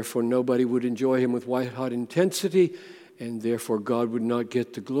 and therefore nobody would enjoy him with white-hot intensity, and therefore God would not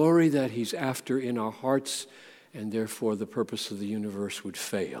get the glory that he's after in our hearts, and therefore the purpose of the universe would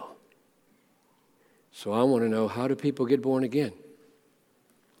fail. So I want to know, how do people get born again?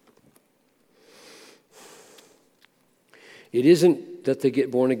 It isn't that they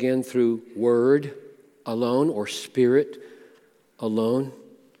get born again through word alone or spirit alone.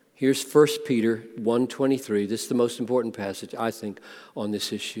 Here's 1 Peter 1:23. This is the most important passage, I think, on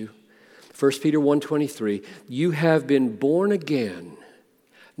this issue. 1 Peter 1:23. You have been born again,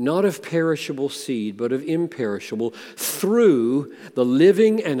 not of perishable seed, but of imperishable, through the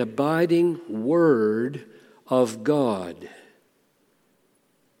living and abiding Word of God.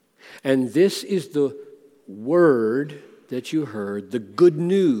 And this is the word that you heard, the good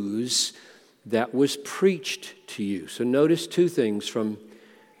news that was preached to you. So notice 2 things from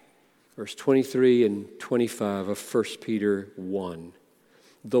verse 23 and 25 of 1 Peter 1.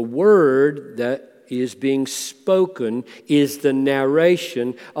 The word that is being spoken is the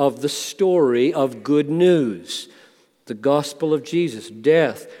narration of the story of good news, the gospel of Jesus,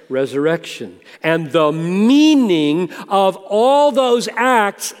 death, resurrection, and the meaning of all those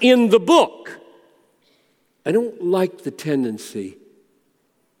acts in the book. I don't like the tendency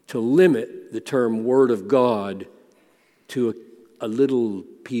to limit the term Word of God to a little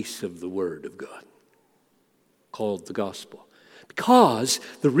piece of the Word of God called the gospel. Because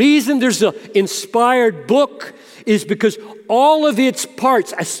the reason there's an inspired book is because all of its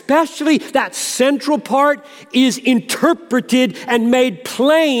parts, especially that central part, is interpreted and made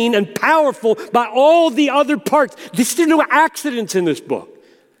plain and powerful by all the other parts. There's no accidents in this book.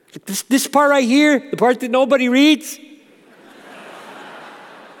 This part right here, the part that nobody reads,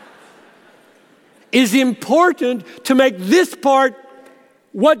 is important to make this part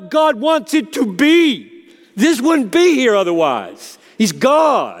what God wants it to be. This wouldn't be here otherwise. He's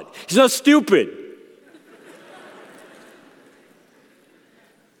God. He's not stupid.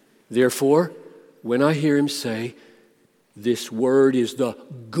 Therefore, when I hear him say, this word is the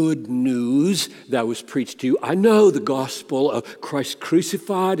good news that was preached to you, I know the gospel of Christ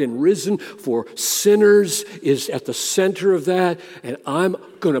crucified and risen for sinners is at the center of that, and I'm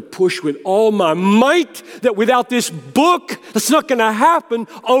going to push with all my might that without this book, that's not going to happen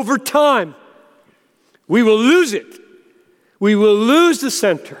over time. We will lose it. We will lose the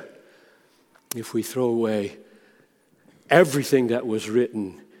center if we throw away everything that was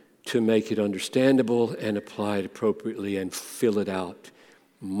written to make it understandable and apply it appropriately and fill it out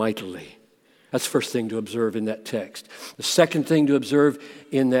mightily. That's the first thing to observe in that text. The second thing to observe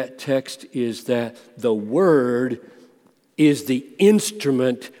in that text is that the Word is the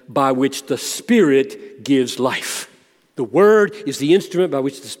instrument by which the Spirit gives life. The Word is the instrument by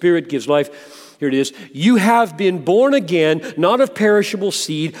which the Spirit gives life. Here it is. You have been born again, not of perishable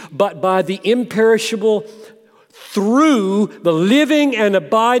seed, but by the imperishable, through the living and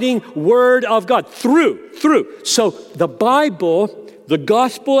abiding Word of God. Through. So the Bible, the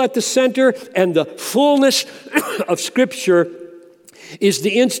gospel at the center, and the fullness of Scripture is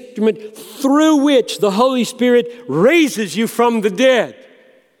the instrument through which the Holy Spirit raises you from the dead.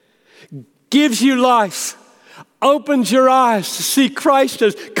 gives you life, opens your eyes to see Christ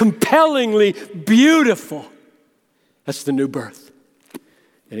as compellingly beautiful. That's the new birth.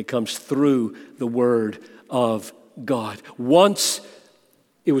 And it comes through the Word of God. Once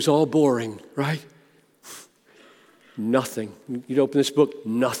it was all boring, right? Nothing. You'd open this book,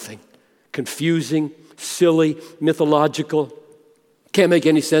 nothing. Confusing, silly, mythological. Can't make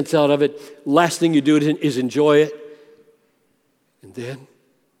any sense out of it. Last thing you do is enjoy it. And then,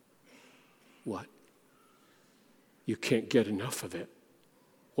 what? You can't get enough of it.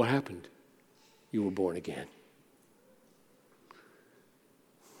 What happened? You were born again.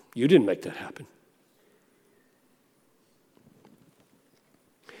 You didn't make that happen.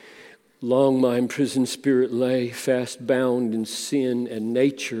 Long my imprisoned spirit lay, fast bound in sin and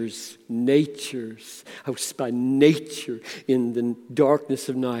natures. I was by nature in the darkness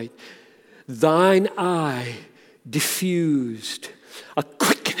of night. Thine eye diffused a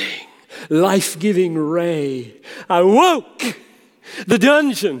quickening, life-giving ray. I woke the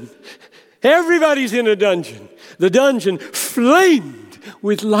dungeon. Everybody's in a dungeon. The dungeon flamed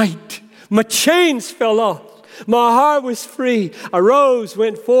with light. My chains fell off. My heart was free. I rose,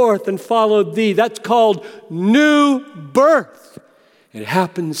 went forth, and followed thee. That's called new birth. It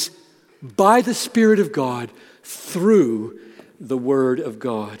happens by the Spirit of God through the Word of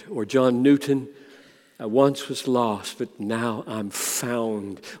God. Or John Newton, I once was lost, but now I'm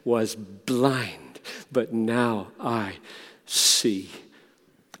found. Was blind, but now I see.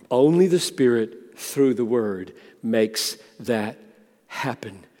 Only the Spirit through the Word makes that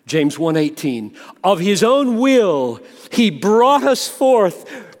happen. James 1:18, of his own will, he brought us forth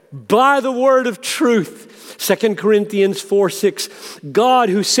by the word of truth. 2 Corinthians 4:6, God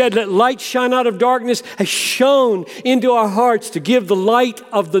who said, let light shine out of darkness, has shone into our hearts to give the light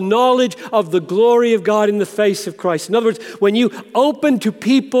of the knowledge of the glory of God in the face of Christ. In other words, when you open to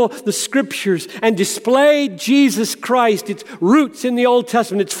people the Scriptures and display Jesus Christ, its roots in the Old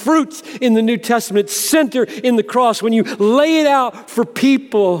Testament, its fruits in the New Testament, its center in the cross, when you lay it out for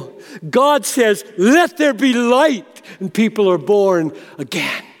people, God says, let there be light, and people are born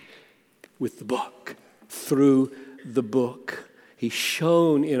again with the book. Through the book, he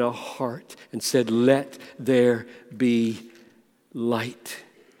shone in our heart and said, let there be light.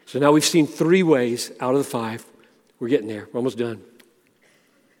 So now we've seen 3 ways out of the 5. We're getting there. We're almost done.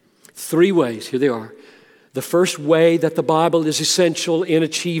 3 ways. Here they are. The first way that the Bible is essential in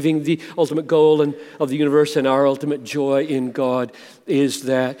achieving the ultimate goal of the universe and our ultimate joy in God is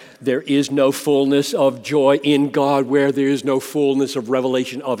that there is no fullness of joy in God where there is no fullness of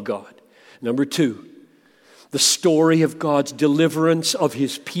revelation of God. Number 2, the story of God's deliverance of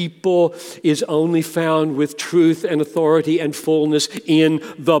his people is only found with truth and authority and fullness in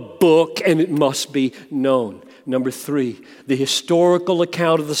the book, and it must be known. Number 3, the historical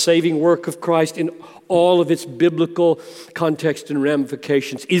account of the saving work of Christ in all of its biblical context and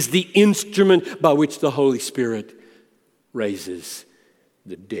ramifications is the instrument by which the Holy Spirit raises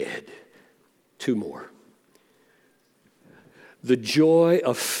the dead. 2 more. The joy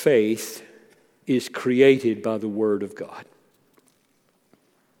of faith is created by the Word of God.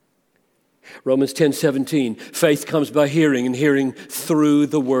 Romans 10:17, faith comes by hearing, and hearing through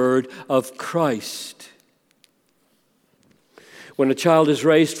the Word of Christ. When a child is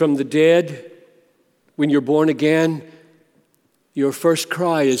raised from the dead, when you're born again, your first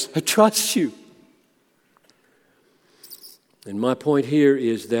cry is, I trust you. And my point here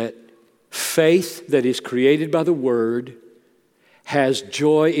is that faith that is created by the Word has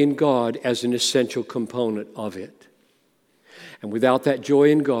joy in God as an essential component of it. And without that joy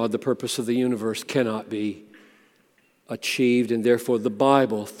in God, the purpose of the universe cannot be achieved, and therefore the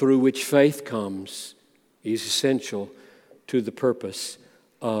Bible, through which faith comes, is essential to the purpose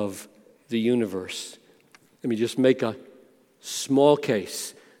of the universe. Let me just make a small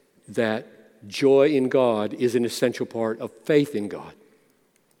case that joy in God is an essential part of faith in God.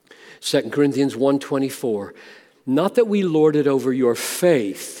 2 Corinthians 1:24, not that we lord it over your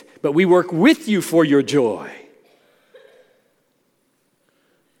faith, but we work with you for your joy.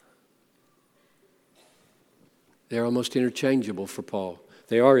 They're almost interchangeable for Paul.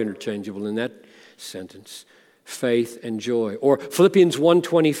 They are interchangeable in that sentence. Faith and joy. Or Philippians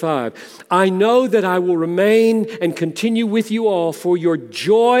 1:25, I know that I will remain and continue with you all for your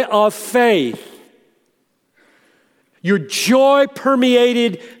joy of faith. Your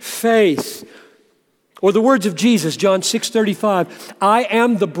joy-permeated faith. Or the words of Jesus, John 6:35, I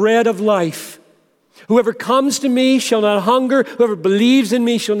am the bread of life. Whoever comes to me shall not hunger. Whoever believes in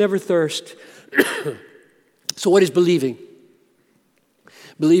me shall never thirst. So what is believing?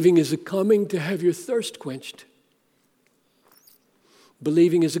 Believing is the coming to have your thirst quenched.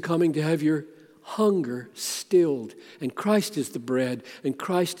 Believing is the coming to have your hunger stilled. And Christ is the bread, and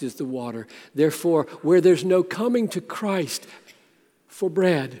Christ is the water. Therefore, where there's no coming to Christ for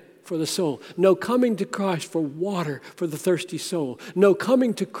bread, for the soul, no coming to Christ for water, for the thirsty soul, no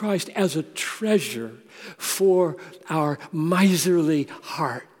coming to Christ as a treasure for our miserly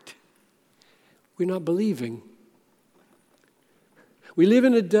heart, we're not believing. We live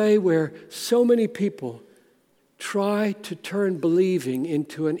in a day where so many people try to turn believing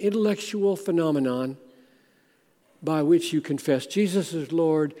into an intellectual phenomenon by which you confess Jesus is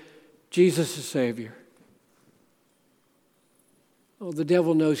Lord, Jesus is Savior. Oh, the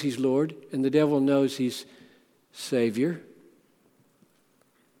devil knows he's Lord, and the devil knows he's Savior.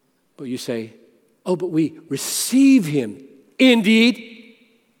 But you say, oh, but we receive him indeed.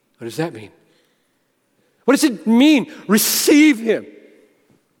 What does that mean? What does it mean, receive him?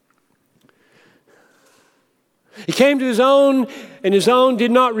 He came to his own, and his own did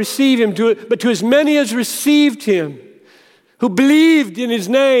not receive him. But to as many as received him, who believed in his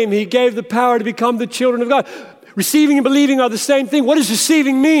name, he gave the power to become the children of God. Receiving and believing are the same thing. What does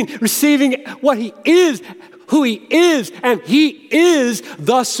receiving mean? Receiving what he is, who he is, and he is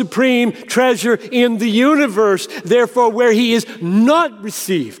the supreme treasure in the universe. Therefore, where he is not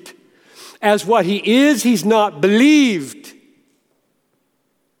received as what he is, he's not believed.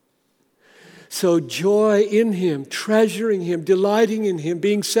 So joy in him, treasuring him, delighting in him,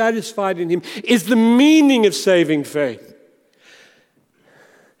 being satisfied in him is the meaning of saving faith.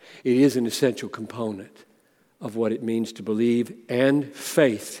 It is an essential component of what it means to believe, and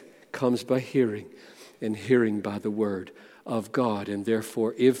faith comes by hearing, and hearing by the word of God. And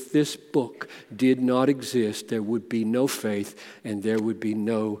therefore, if this book did not exist, there would be no faith, and there would be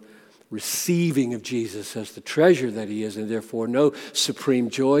no receiving of Jesus as the treasure that he is, and therefore no supreme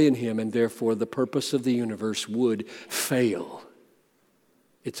joy in him, and therefore the purpose of the universe would fail.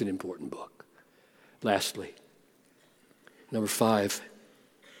 It's an important book. Lastly, number 5,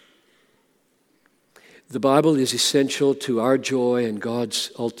 the Bible is essential to our joy and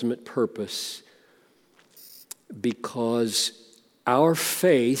God's ultimate purpose because our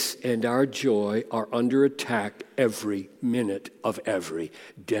faith and our joy are under attack every minute of every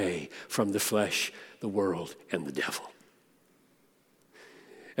day from the flesh, the world, and the devil.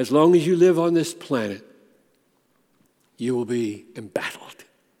 As long as you live on this planet, you will be embattled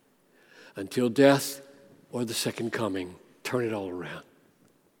until death or the second coming turn it all around.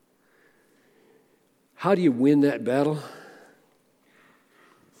 How do you win that battle?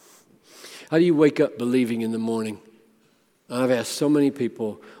 How do you wake up believing in the morning? I've asked so many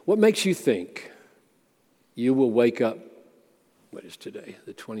people, what makes you think you will wake up, what is today,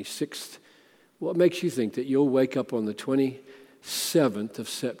 the 26th? What makes you think that you'll wake up on the 27th of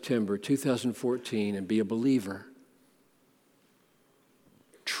September, 2014 and be a believer?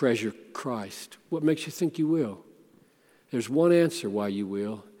 Treasure Christ. What makes you think you will? There's one answer why you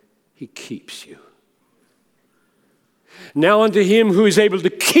will. He keeps you. Now unto him who is able to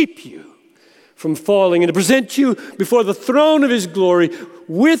keep you from falling and to present you before the throne of his glory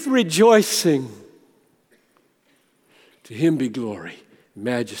with rejoicing. To him be glory,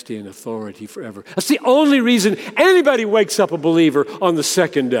 majesty, and authority forever. That's the only reason anybody wakes up a believer on the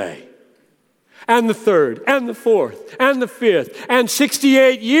second day, and the third, and the fourth, and the fifth, and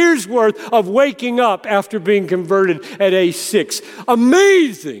 68 years worth of waking up after being converted at age 6.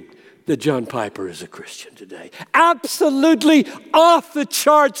 Amazing that John Piper is a Christian today. Absolutely off the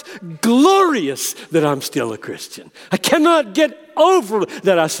charts, glorious that I'm still a Christian. I cannot get over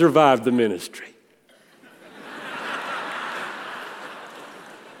that I survived the ministry.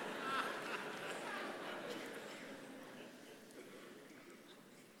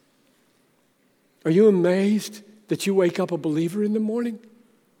 Are you amazed that you wake up a believer in the morning?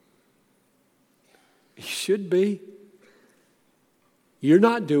 You should be. You're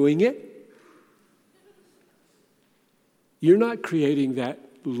not doing it. You're not creating that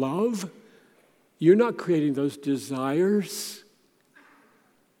love. You're not creating those desires.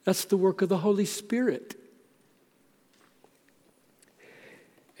 That's the work of the Holy Spirit.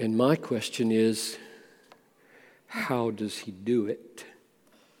 And my question is, how does he do it?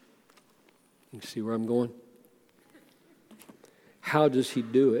 You see where I'm going? How does he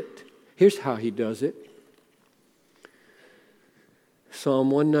do it? Here's how he does it.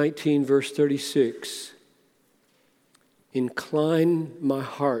 Psalm 119, verse 36. Incline my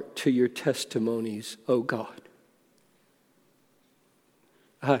heart to your testimonies, O God.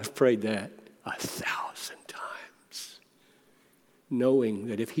 I've prayed that 1,000 times, knowing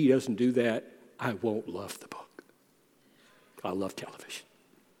that if he doesn't do that, I won't love the book. I love television.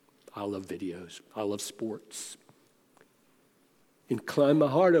 I love videos. I love sports. Incline my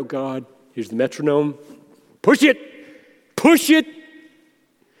heart, O God. Here's the metronome. Push it. Push it.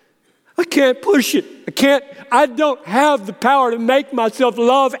 I can't push it. I don't have the power to make myself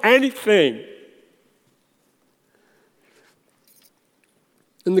love anything.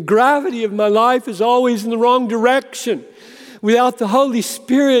 And the gravity of my life is always in the wrong direction. Without the Holy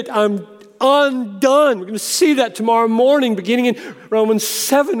Spirit, I'm undone. We're going to see that tomorrow morning, beginning in Romans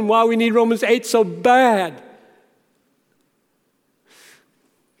 7, why we need Romans 8 so bad.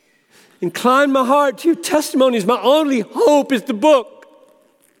 Incline my heart to your testimonies. My only hope is the book.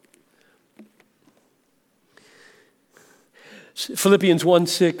 Philippians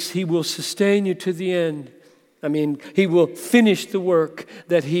 1:6, he will sustain you to the end. He will finish the work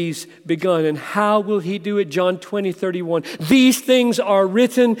that he's begun. And how will he do it? John 20:31. These things are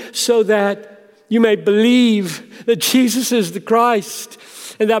written so that you may believe that Jesus is the Christ,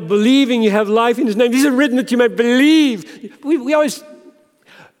 and that believing you have life in his name. These are written that you may believe.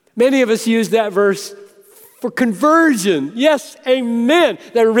 Many of us use that verse for conversion. Yes, amen.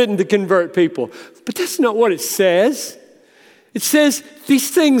 They're written to convert people. But that's not what it says. It says,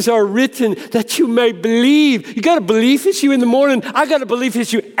 these things are written that you may believe. You got a belief issue in the morning. I got a belief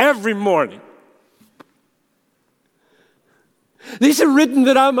issue every morning. These are written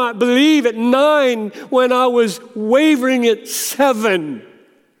that I might believe at 9 when I was wavering at 7.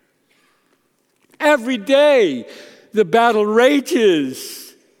 Every day, the battle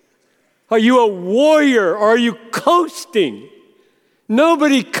rages. Are you a warrior or are you coasting?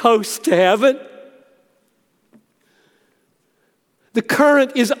 Nobody coasts to heaven. The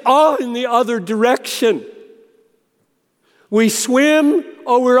current is all in the other direction. We swim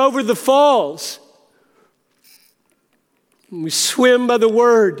or we're over the falls. We swim by the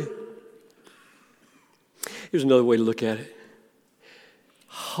word. Here's another way to look at it.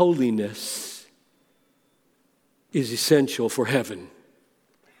 Holiness is essential for heaven.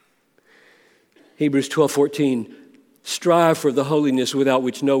 Hebrews 12:14, strive for the holiness without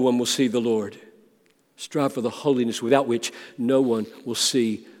which no one will see the Lord. Strive for the holiness without which no one will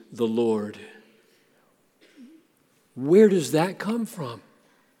see the Lord. Where does that come from?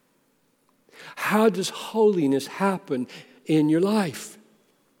 How does holiness happen in your life?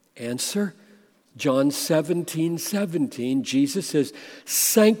 Answer, John 17:17, Jesus says,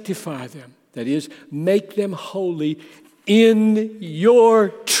 sanctify them. That is, make them holy in your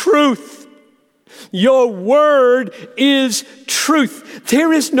truth. Your word is truth.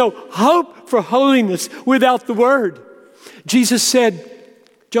 There is no hope for holiness without the word. Jesus said,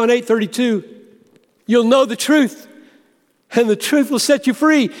 John 8:32, you'll know the truth, and the truth will set you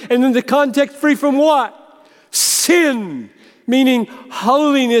free. And in the context, free from what? Sin. Meaning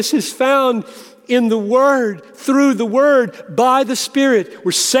holiness is found in the word, through the word, by the Spirit.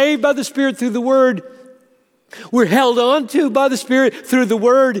 We're saved by the Spirit through the word. We're held on to by the Spirit through the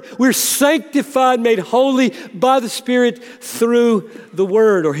Word. We're sanctified, made holy by the Spirit through the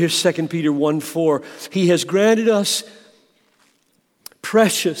Word. Or here's 2 Peter 1:4. He has granted us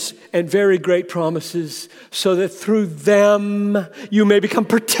precious and very great promises so that through them you may become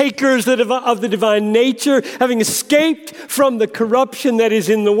partakers of the divine nature, having escaped from the corruption that is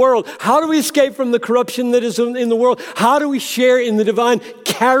in the world. How do we escape from the corruption that is in the world? How do we share in the divine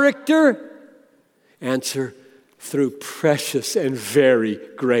character? Answer, through precious and very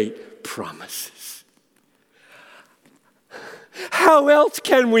great promises. How else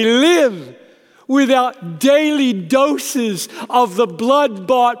can we live without daily doses of the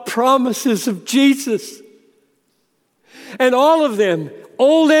blood-bought promises of Jesus? And all of them,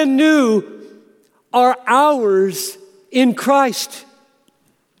 old and new, are ours in Christ.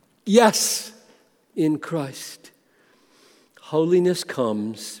 Yes, in Christ. Holiness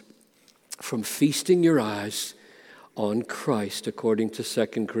comes from feasting your eyes on Christ, according to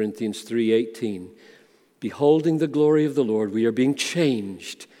 2 Corinthians 3:18. Beholding the glory of the Lord, we are being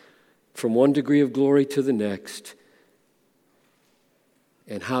changed from one degree of glory to the next.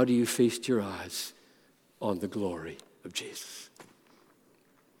 And how do you feast your eyes on the glory of Jesus?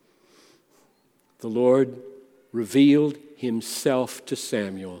 The Lord revealed himself to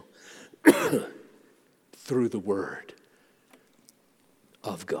Samuel through the word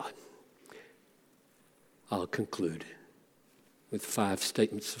of God. I'll conclude with 5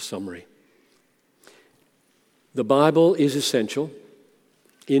 statements of summary. The Bible is essential,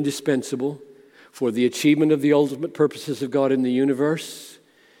 indispensable for the achievement of the ultimate purposes of God in the universe,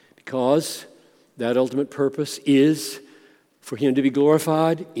 because that ultimate purpose is for him to be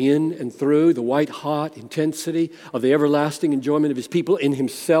glorified in and through the white-hot intensity of the everlasting enjoyment of his people in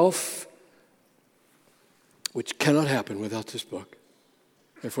himself, which cannot happen without this book.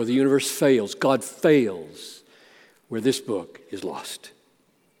 Therefore, the universe fails. God fails where this book is lost.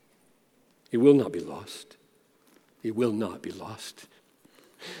 It will not be lost. It will not be lost.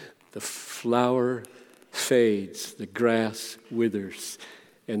 The flower fades, the grass withers,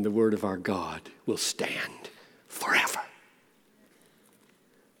 and the word of our God will stand forever.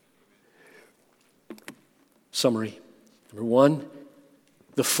 Summary. Number one,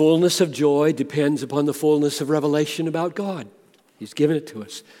 the fullness of joy depends upon the fullness of revelation about God. He's given it to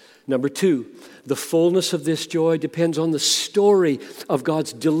us. Number two, the fullness of this joy depends on the story of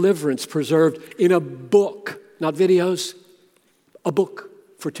God's deliverance preserved in a book, not videos, a book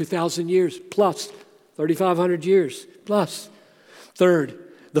for 2,000 years plus, 3,500 years plus. Third,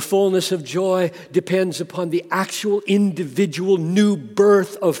 the fullness of joy depends upon the actual individual new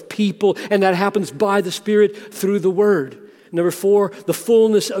birth of people, and that happens by the Spirit through the Word. Number four, the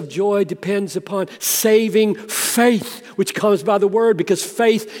fullness of joy depends upon saving faith, which comes by the Word, because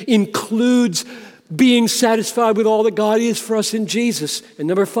faith includes being satisfied with all that God is for us in Jesus. And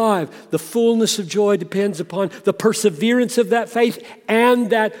number five, the fullness of joy depends upon the perseverance of that faith and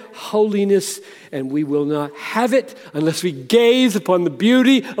that holiness. And we will not have it unless we gaze upon the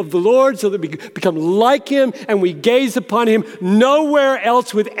beauty of the Lord so that we become like Him, and we gaze upon Him nowhere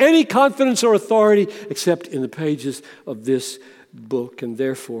else with any confidence or authority except in the pages of this book. And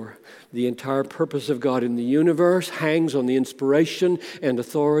therefore, the entire purpose of God in the universe hangs on the inspiration and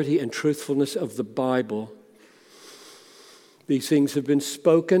authority and truthfulness of the Bible. These things have been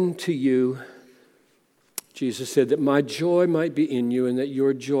spoken to you. Jesus said that my joy might be in you and that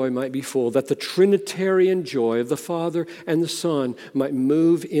your joy might be full, that the Trinitarian joy of the Father and the Son might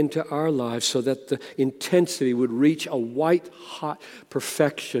move into our lives so that the intensity would reach a white-hot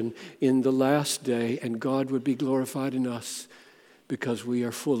perfection in the last day, and God would be glorified in us, because we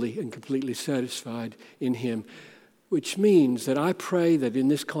are fully and completely satisfied in Him. Which means that I pray that in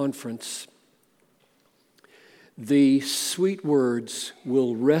this conference, the sweet words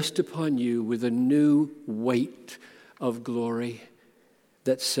will rest upon you with a new weight of glory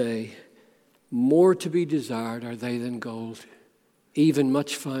that say, more to be desired are they than gold, even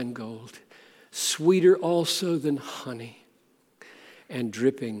much fine gold, sweeter also than honey, and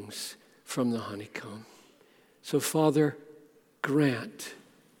drippings from the honeycomb. So, Father, grant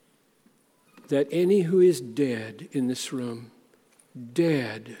that any who is dead in this room,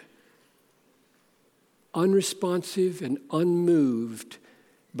 dead, unresponsive and unmoved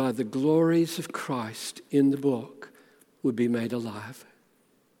by the glories of Christ in the book, would be made alive.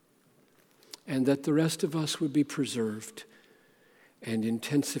 And that the rest of us would be preserved and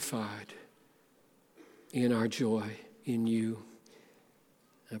intensified in our joy in you.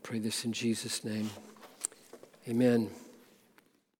 I pray this in Jesus' name. Amen.